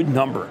report's a good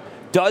number,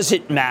 does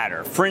it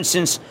matter? For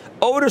instance,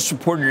 Otis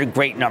reported a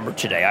great number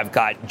today. I've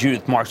got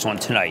Judith Marks on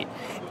tonight.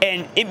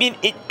 And I mean,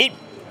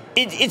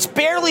 it's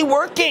barely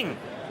working.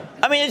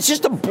 I mean, it's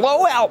just a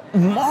blowout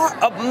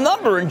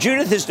number, and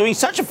Judith is doing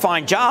such a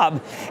fine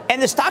job, and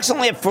the stock's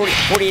only at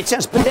 48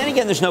 cents. But then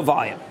again, there's no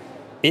volume.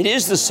 It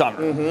is the summer.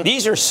 Mm-hmm.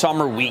 These are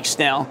summer weeks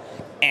now,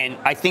 and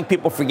I think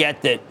people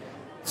forget that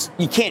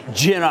you can't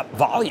gin up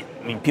volume.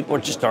 I mean, people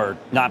are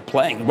not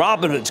playing.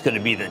 Robinhood's going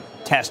to be the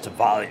test of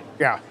volume.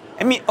 Yeah.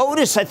 I mean,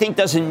 Otis, I think,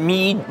 doesn't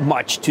mean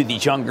much to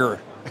these younger,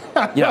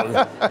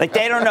 like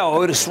they don't know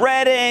Otis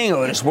Redding,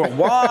 Otis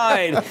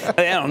Worldwide.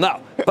 They don't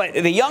know. But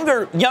the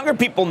younger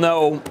people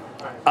know.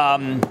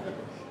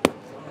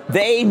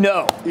 They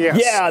know.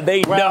 Yes. Yeah,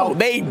 they know.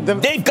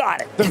 They've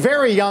got it. The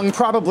very young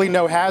probably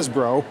know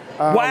Hasbro,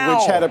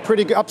 which had a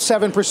pretty up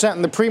 7%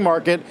 in the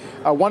pre-market.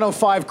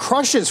 105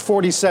 crushes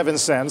 47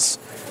 cents.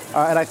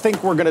 And I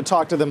think we're going to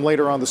talk to them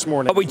later on this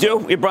morning. Oh, we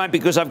do, Brian,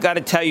 because I've got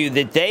to tell you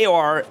that they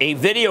are a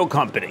video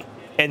company.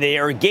 And they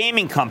are a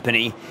gaming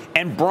company,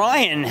 and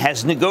Brian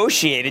has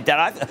negotiated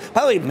that.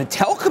 By the way,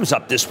 Mattel comes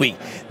up this week.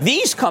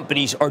 These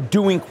companies are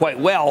doing quite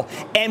well,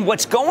 and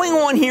what's going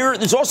on here?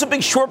 There's also a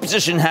big short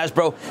position in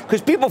Hasbro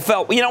because people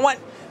felt, well, you know what?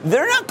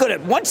 They're not going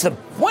to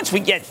once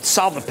we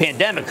solve the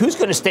pandemic. Who's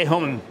going to stay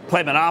home and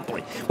play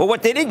Monopoly? Well,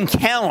 what they didn't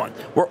count on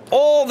were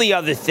all the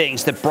other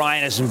things that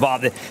Brian is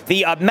involved in.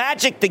 The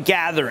Magic the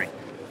Gathering.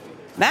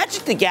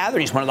 Magic the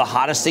Gathering is one of the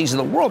hottest things in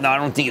the world. Now, I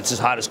don't think it's as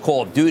hot as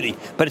Call of Duty,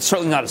 but it's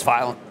certainly not as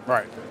violent.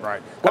 Right. Well,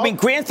 I mean,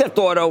 Grand Theft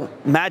Auto,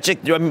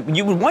 Magic, I mean,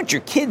 you would want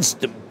your kids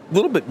to a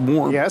little bit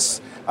more.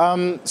 Yes.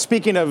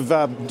 Speaking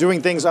of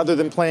doing things other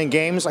than playing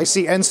games, I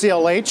see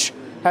NCLH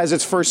has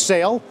its first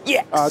sale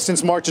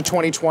since March of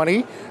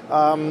 2020.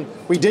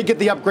 We did get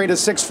the upgrade of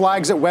Six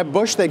Flags at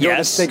Webbush.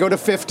 They go to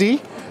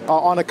 50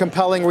 on a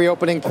compelling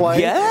reopening play.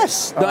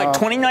 Yes, like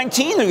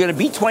 2019, they're going to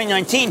beat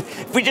 2019.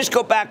 If we just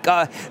go back,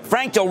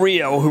 Frank Del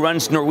Rio, who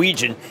runs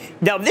Norwegian.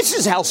 Now, this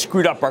is how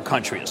screwed up our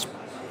country is.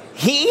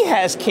 He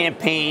has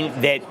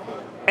campaigned that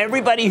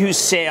everybody who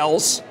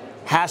sails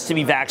has to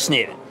be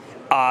vaccinated.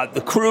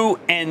 The crew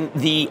and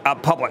the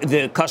public,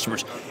 the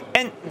customers.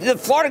 And the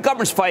Florida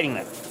government's fighting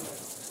that.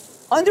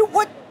 Under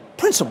what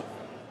principle?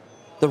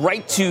 The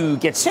right to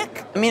get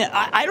sick? I mean,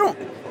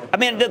 I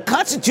mean, the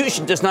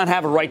Constitution does not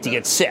have a right to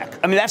get sick.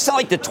 I mean, that's not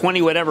like the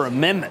 20-whatever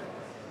amendment.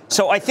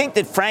 So I think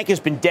that Frank has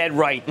been dead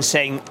right in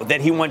saying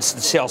that he wants to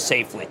sail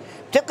safely,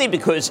 particularly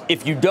because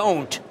if you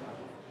don't,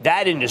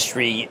 that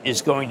industry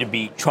is going to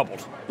be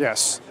troubled.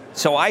 Yes.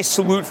 So I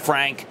salute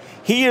Frank.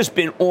 He has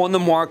been on the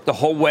mark the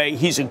whole way.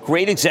 He's a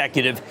great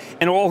executive,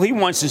 and all he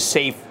wants is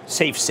safe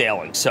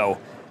sailing. So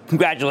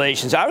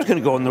congratulations. I was going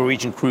to go on the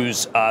Norwegian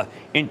cruise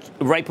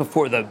right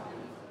before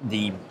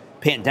the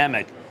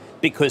pandemic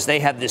because they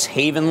have this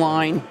Haven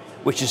line,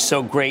 which is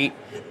so great.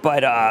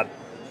 But,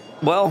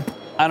 well,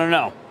 I don't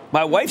know.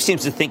 My wife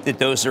seems to think that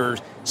those are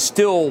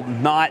still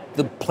not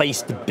the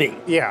place to be.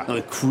 Yeah.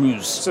 The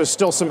cruise. So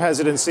still some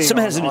hesitancy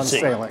on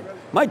sailing.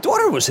 My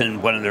daughter was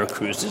in one of their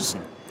cruises.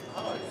 And,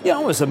 you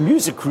know, it was a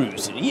music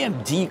cruise, an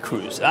EMD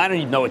cruise. I don't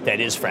even know what that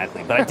is,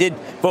 frankly. But I did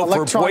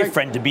vote for her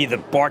boyfriend to be the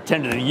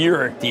bartender of the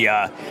year at the,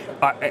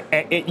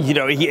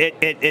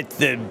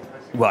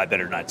 well, I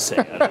better not say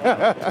it.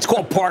 It's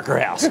called Parker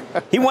House.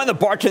 He won the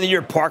bartender of the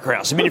year at Parker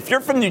House. I mean, if you're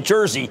from New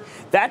Jersey,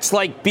 that's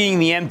like being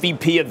the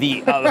MVP of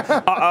the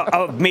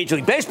of Major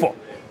League Baseball.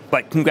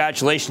 But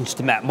congratulations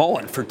to Matt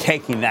Mullen for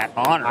taking that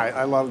honor.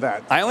 I love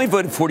that. I only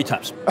voted 40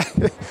 times.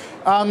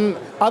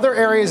 Other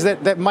areas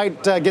that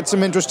might get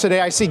some interest today,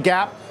 I see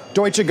Gap.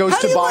 Deutsche goes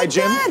to buy,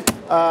 Jim.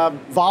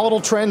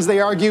 Volatile trends, they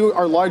argue,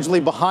 are largely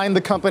behind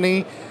the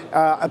company.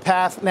 A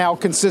path to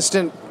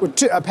consistent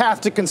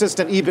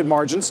EBIT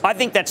margins. I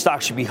think that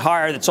stock should be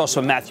higher. That's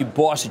also Matthew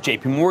Boss at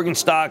JP Morgan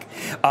stock.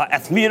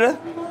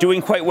 Athleta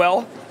doing quite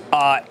well,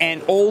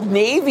 and Old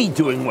Navy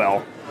doing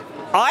well.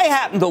 I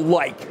happen to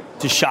like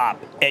to shop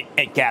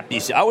at Gap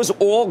these days. I was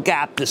all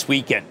Gap this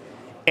weekend,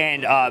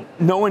 and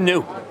no one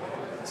knew.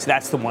 So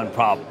that's the one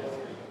problem.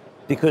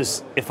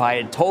 Because if I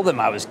had told them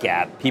I was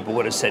Gap, people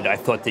would have said I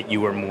thought that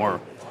you were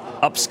more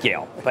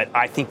upscale. But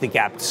I think the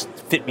Gap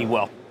fit me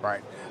well.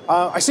 Right.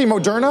 I see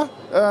Moderna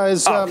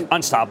is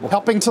unstoppable,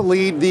 helping to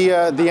lead the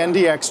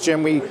NDX,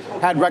 Jim. We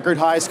had record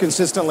highs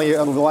consistently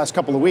over the last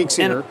couple of weeks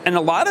here. And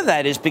a lot of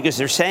that is because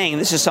they're saying,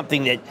 this is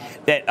something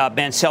that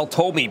Bancel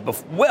told me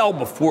well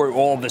before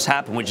all of this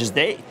happened, which is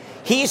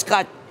he's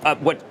got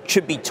what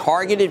should be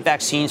targeted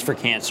vaccines for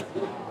cancer,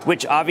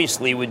 which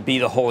obviously would be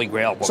the holy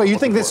grail. So you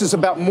think this is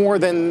about more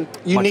than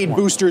you need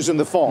boosters in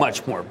the fall?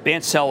 Much more.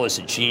 Bancel is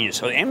a genius.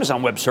 So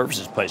Amazon Web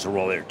Services plays a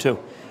role there, too.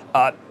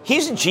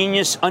 He's a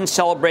genius,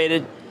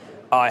 uncelebrated.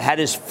 Had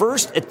his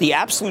first at the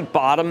absolute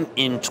bottom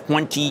in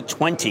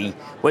 2020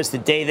 was the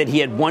day that he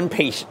had one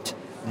patient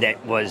that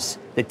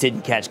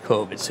didn't catch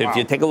COVID. So if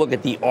you take a look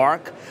at the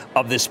arc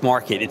of this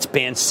market, it's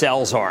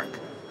Bancel's arc.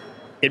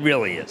 It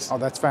really is. Oh,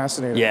 that's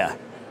fascinating. Yeah.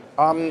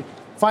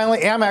 Finally,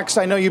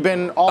 Amex, I know you've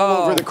been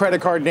all over the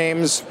credit card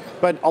names,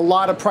 but a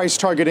lot of price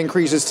target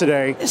increases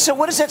today. So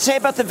what does that say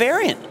about the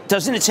variant?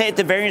 Doesn't it say that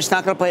the variant's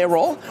not going to play a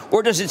role?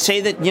 Or does it say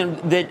that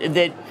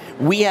that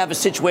we have a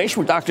situation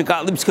where Dr.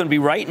 Gottlieb's going to be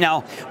right?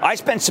 Now, I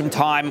spent some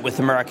time with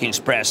American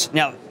Express.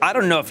 Now, I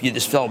don't know if you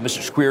this fellow,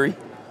 Mr. Squeary.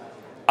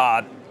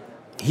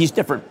 He's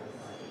different.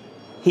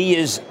 He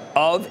is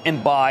of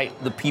and by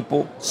the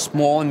people,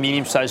 small and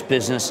medium-sized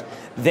business.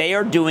 They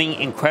are doing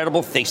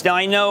incredible things. Now,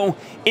 I know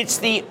it's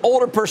the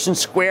older person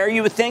square,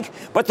 you would think,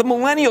 but the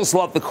millennials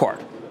love the card.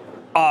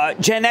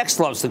 Gen X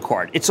loves the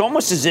card. It's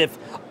almost as if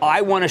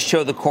I want to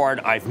show the card,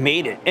 I've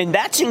made it. And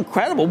that's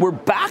incredible. We're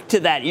back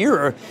to that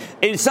era.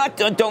 It's not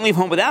don't leave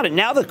home without it.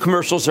 Now the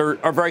commercials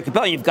are very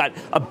compelling. You've got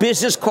a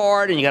business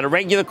card and you got a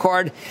regular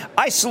card.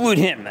 I salute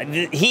him.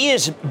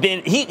 He's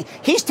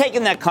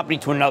taken that company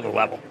to another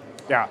level.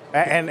 Yeah,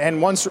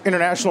 and once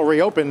international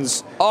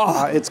reopens,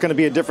 it's going to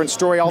be a different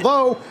story.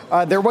 Although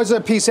there was a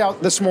piece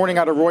out this morning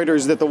out of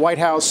Reuters that the White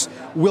House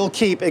will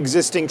keep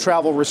existing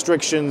travel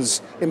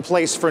restrictions in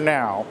place for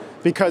now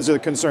because of the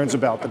concerns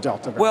about the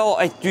Delta variant. Well,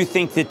 I do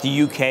think that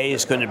the UK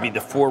is going to be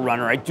the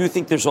forerunner. I do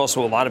think there's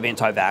also a lot of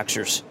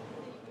anti-vaxxers,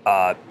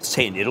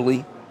 say in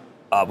Italy.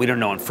 We don't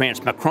know in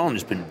France. Macron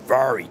has been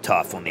very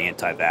tough on the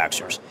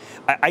anti-vaxxers.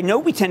 I know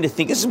we tend to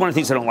think, this is one of the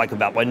things I don't like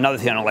about, but another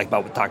thing I don't like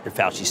about what Dr.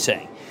 Fauci's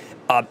saying.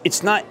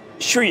 It's not,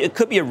 sure, it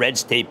could be a red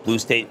state, blue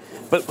state,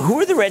 but who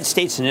are the red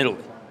states in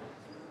Italy?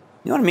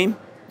 You know what I mean?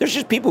 There's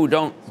just people who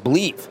don't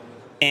believe.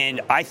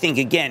 And I think,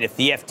 again, if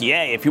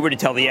you were to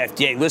tell the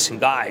FDA, listen,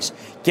 guys,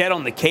 get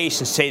on the case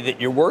and say that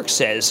your work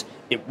says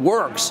it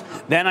works,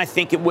 then I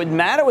think it wouldn't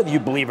matter whether you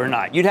believe or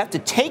not. You'd have to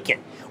take it.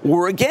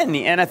 Or, again,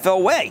 the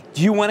NFL way.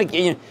 Do you want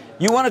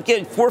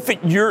to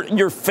forfeit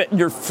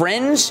your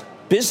friends'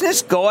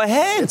 business? Go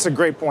ahead. It's a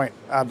great point.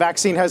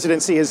 Vaccine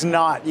hesitancy is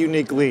not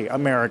uniquely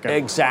American.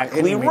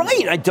 Exactly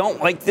right. I don't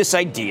like this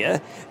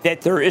idea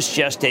that there is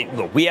just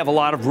look, we have a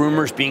lot of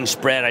rumors being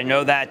spread. I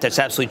know that. That's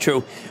absolutely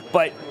true.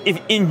 But if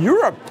in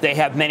Europe, they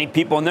have many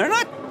people, and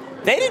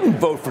they didn't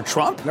vote for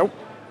Trump. Nope.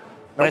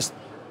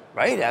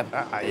 Right?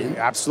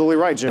 Absolutely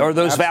right, Jim. Are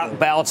those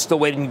ballots still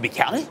waiting to be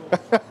counted?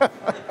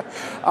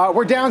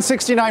 We're down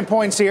 69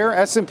 points here.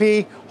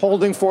 S&P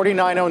holding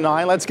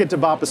 49.09. Let's get to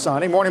Bob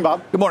Pisani. Morning,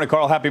 Bob. Good morning,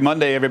 Carl. Happy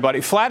Monday, everybody.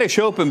 Flattish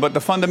open, but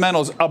the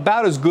fundamentals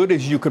about as good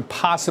as you could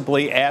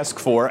possibly ask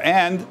for.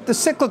 And the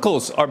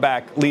cyclicals are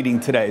back leading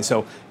today.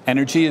 So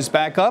energy is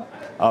back up.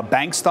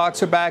 Bank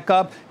stocks are back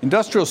up.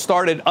 Industrial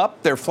started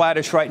up. They're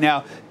flattish right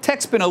now.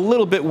 Tech's been a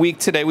little bit weak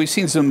today. We've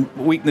seen some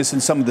weakness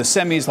in some of the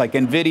semis like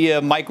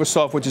NVIDIA,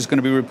 Microsoft, which is going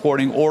to be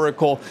reporting,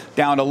 Oracle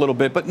down a little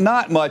bit, but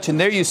not much. And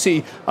there you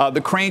see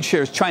the Crane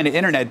shares, China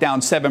Internet down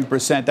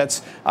 7%.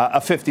 That's a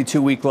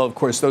 52-week low. Of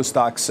course, those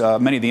stocks,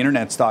 many of the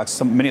Internet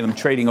stocks, many of them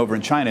trading over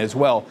in China as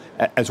well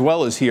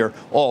as here,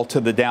 all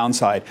to the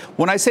downside.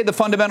 When I say the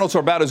fundamentals are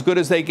about as good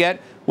as they get,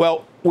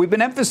 well, we've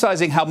been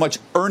emphasizing how much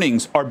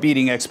earnings are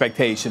beating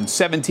expectations.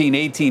 17,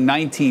 18,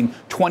 19,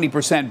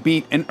 20%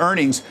 beat in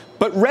earnings.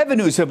 But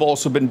revenues have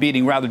also been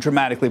beating rather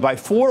dramatically by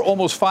 4,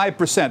 almost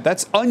 5%.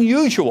 That's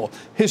unusual.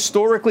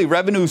 Historically,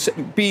 revenues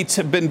beats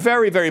have been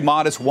very, very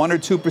modest, 1 or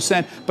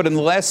 2%. But in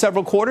the last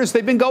several quarters,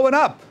 they've been going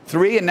up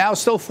 3 and now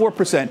still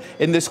 4%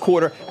 in this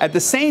quarter. At the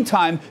same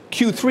time,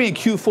 Q3 and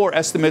Q4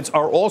 estimates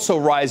are also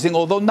rising,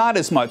 although not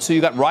as much. So you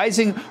got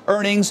rising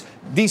earnings,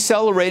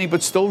 decelerating,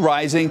 but still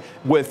rising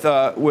with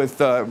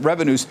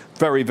revenues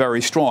very,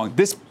 very strong.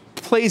 This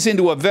plays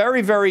into a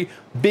very, very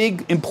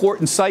big,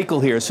 important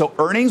cycle here. So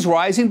earnings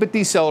rising but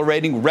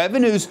decelerating,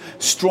 revenues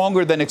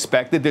stronger than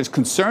expected. There's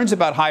concerns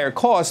about higher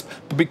costs,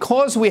 but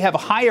because we have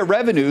higher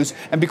revenues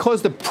and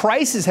because the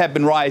prices have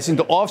been rising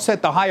to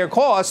offset the higher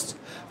costs,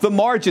 the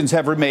margins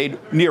have remained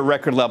near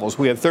record levels.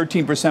 We have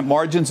 13%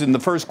 margins in the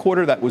first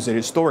quarter. That was a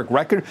historic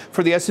record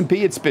for the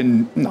S&P. It's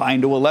been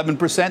 9 to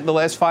 11% in the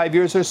last 5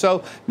 years or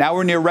so. Now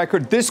we're near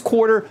record. This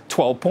quarter,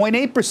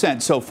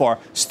 12.8% so far.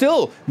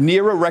 Still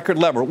near a record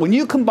level. When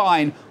you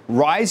combine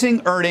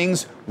rising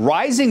earnings,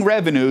 rising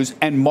revenues,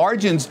 and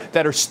margins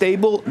that are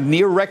stable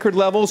near record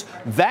levels,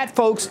 that,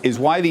 folks, is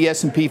why the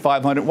S&P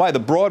 500, why the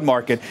broad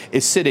market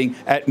is sitting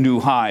at new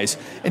highs.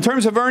 In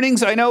terms of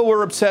earnings, I know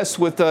we're obsessed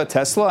with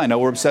Tesla. I know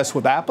we're obsessed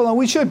with Apple, and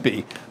we should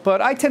be.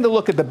 But I tend to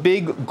look at the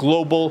big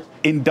global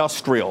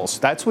industrials.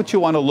 That's what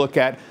you want to look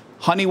at.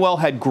 Honeywell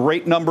had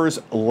great numbers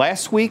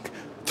last week.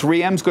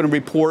 3M's going to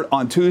report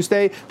on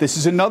Tuesday. This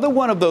is another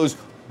one of those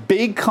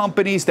big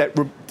companies that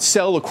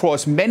sell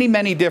across many,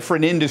 many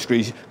different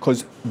industries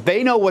because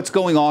they know what's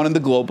going on in the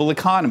global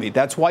economy.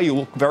 That's why you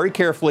look very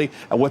carefully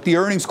at what the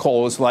earnings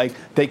call is like.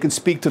 They can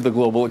speak to the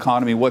global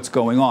economy, what's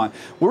going on.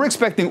 We're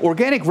expecting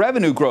organic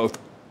revenue growth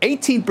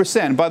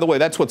 18%. By the way,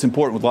 that's what's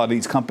important with a lot of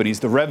these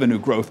companies, the revenue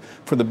growth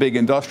for the big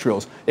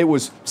industrials. It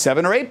was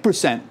 7 or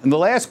 8% in the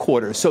last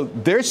quarter. So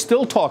they're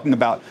still talking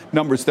about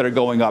numbers that are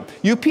going up.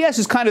 UPS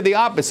is kind of the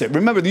opposite.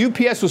 Remember, the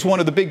UPS was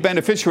one of the big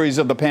beneficiaries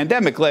of the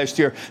pandemic last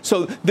year.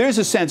 So there's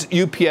a sense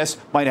UPS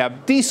might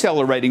have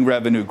decelerating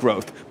revenue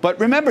growth. But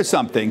remember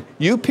something,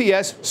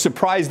 UPS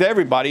surprised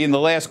everybody in the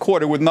last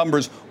quarter with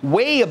numbers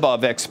way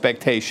above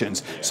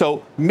expectations.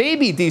 So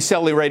maybe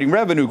decelerating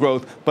revenue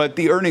growth, but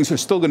the earnings are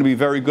still going to be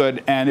very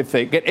good. And if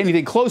they get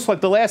anything close like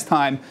the last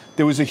time,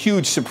 there was a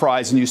huge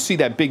surprise, and you see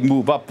that big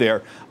move up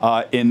there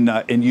in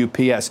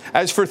UPS.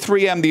 As for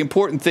 3M, the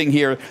important thing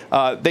here,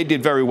 they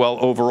did very well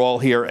overall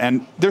here,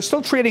 and they're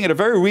still trading at a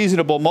very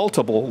reasonable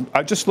multiple.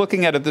 I'm just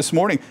looking at it this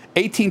morning,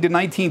 18 to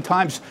 19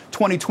 times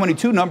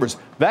 2022 numbers.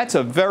 That's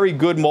a very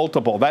good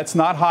multiple. That's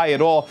not high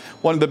at all.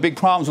 One of the big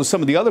problems with some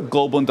of the other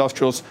global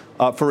industrials,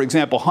 for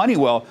example,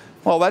 Honeywell,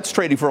 well, that's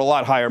trading for a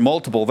lot higher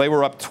multiple. They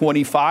were up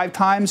 25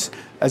 times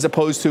as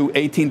opposed to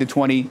 18 to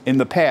 20 in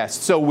the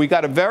past. So we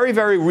got a very,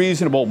 very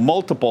reasonable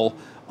multiple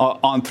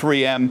on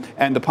 3M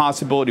and the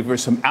possibility for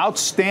some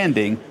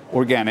outstanding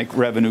organic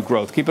revenue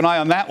growth. Keep an eye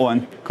on that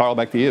one. Carl,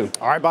 back to you.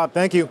 All right, Bob,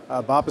 thank you.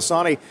 Bob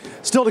Pisani.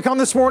 Still to come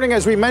this morning,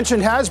 as we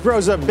mentioned,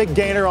 Hasbro's a big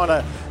gainer on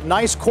a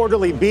nice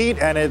quarterly beat,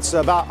 and it's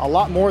about a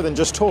lot more than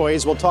just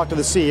toys. We'll talk to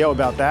the CEO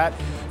about that.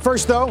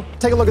 First, though,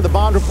 take a look at the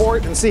bond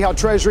report and see how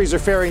treasuries are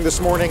faring this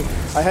morning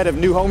ahead of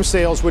new home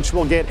sales, which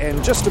we'll get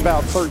in just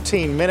about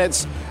 13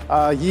 minutes.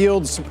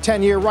 Yields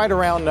 10-year right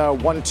around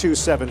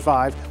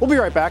 1.275. We'll be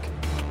right back.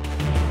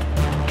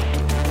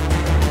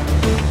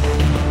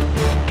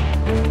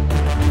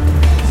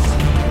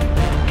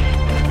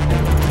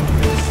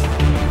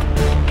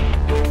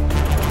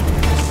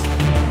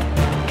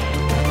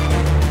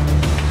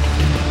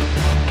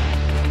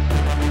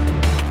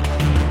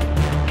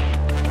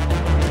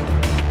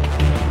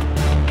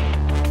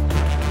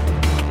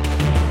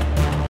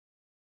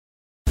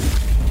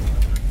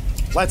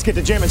 Let's get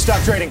to Jim and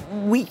stock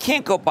trading. We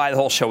can't go by the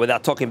whole show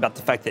without talking about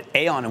the fact that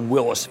Aon and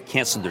Willis have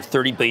canceled their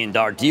 $30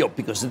 billion deal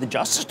because of the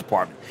Justice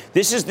Department.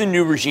 This is the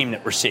new regime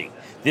that we're seeing.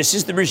 This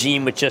is the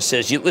regime which just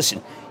says,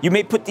 listen, you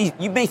may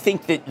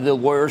think that the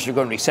lawyers are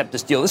going to accept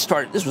this deal.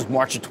 This was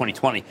March of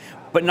 2020,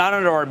 but not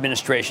under our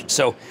administration.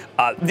 So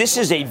this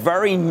is a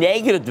very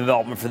negative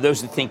development for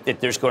those who think that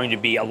there's going to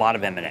be a lot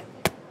of M&A.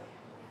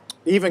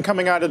 Even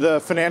coming out of the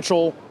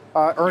financial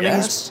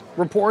earnings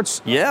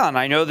reports? Yeah, and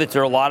I know that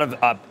there are a lot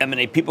of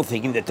M&A people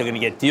thinking that they're going to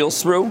get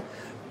deals through,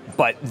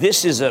 but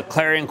this is a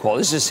clarion call.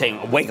 This is saying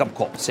a wake-up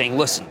call, saying,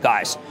 listen,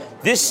 guys,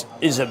 this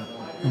is a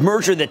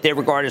merger that they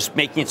regard as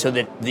making it so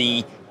that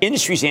the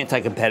industry is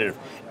anti-competitive.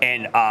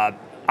 And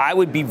I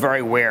would be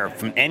very aware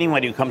from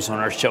anyone who comes on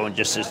our show and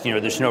just says,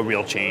 there's no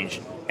real change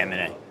in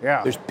M&A.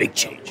 Yeah. There's big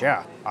change.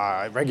 Yeah.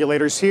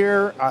 Regulators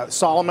here.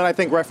 Solomon, I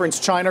think,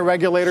 referenced China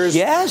regulators.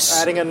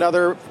 Yes. Adding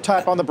another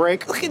tap on the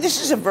brake. Okay,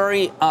 this is a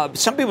very,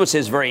 some people say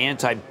it's a very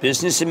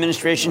anti-business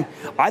administration.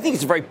 I think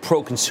it's a very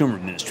pro-consumer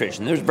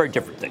administration. There's very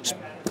different things.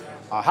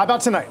 How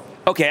about tonight?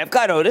 Okay, I've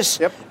got Otis,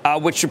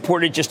 which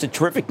reported just a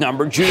terrific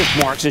number. Judith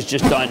Marks has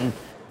just done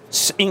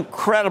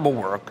incredible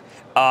work.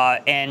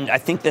 And I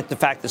think that the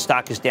fact the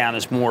stock is down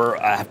is more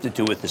have to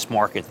do with this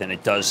market than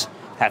it does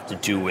have to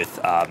do with,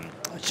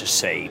 let's just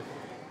say,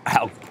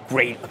 how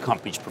great a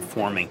company's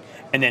performing.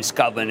 And then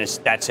Scotland,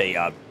 that's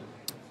a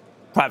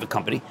private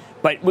company.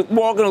 But we're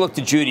all going to look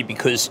to Judy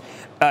because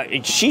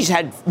she's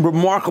had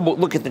remarkable,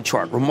 look at the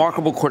chart,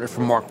 remarkable quarter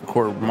for remarkable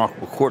quarter,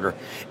 remarkable quarter.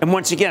 And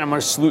once again, I'm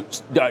going to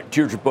salute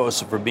Deirdre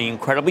Bosa for being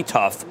incredibly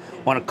tough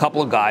on a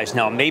couple of guys.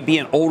 Now, it may be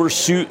an older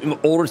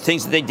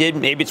things that they did.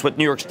 Maybe it's what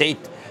New York State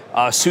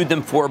sued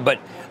them for. But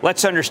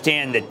let's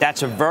understand that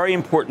that's a very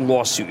important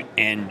lawsuit.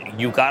 And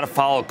you got to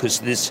follow because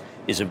this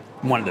is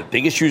one of the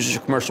biggest users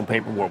of commercial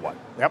paper worldwide.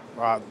 Yep.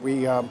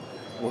 We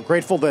we're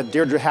grateful that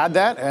Deirdre had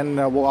that, and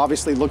we'll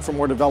obviously look for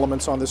more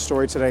developments on this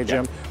story today,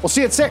 Jim. We'll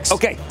see you at 6.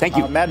 Okay, thank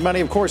you. Mad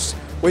Money, of course,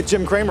 with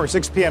Jim Cramer,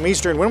 6 p.m.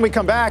 Eastern. When we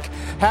come back,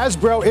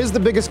 Hasbro is the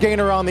biggest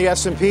gainer on the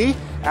S&P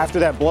after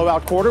that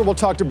blowout quarter. We'll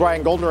talk to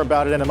Brian Goldner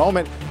about it in a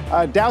moment.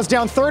 Dow's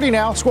down 30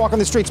 now. Squawk on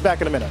the Street's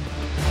back in a minute.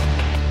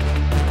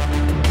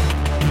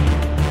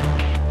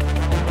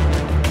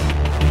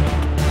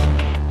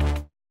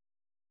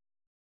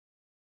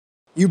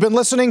 You've been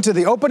listening to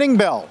The Opening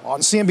Bell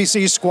on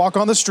CNBC's Squawk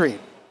on the Street.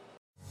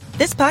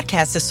 This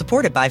podcast is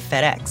supported by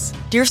FedEx.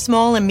 Dear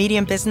small and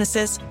medium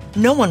businesses,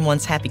 no one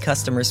wants happy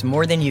customers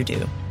more than you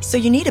do. So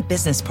you need a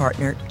business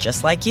partner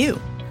just like you.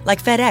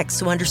 Like FedEx,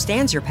 who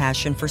understands your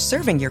passion for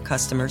serving your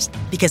customers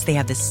because they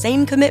have the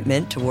same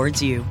commitment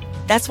towards you.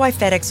 That's why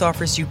FedEx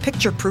offers you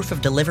picture proof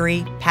of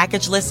delivery,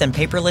 packageless and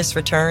paperless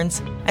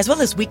returns, as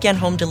well as weekend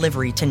home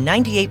delivery to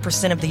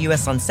 98% of the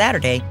U.S. on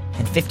Saturday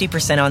and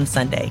 50% on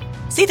Sunday.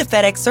 See the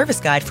FedEx service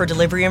guide for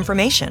delivery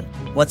information.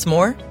 What's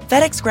more,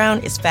 FedEx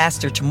Ground is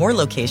faster to more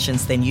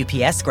locations than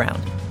UPS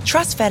Ground.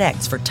 Trust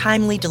FedEx for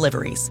timely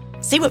deliveries.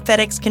 See what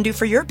FedEx can do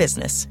for your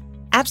business.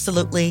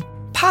 Absolutely,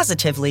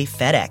 positively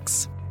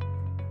FedEx.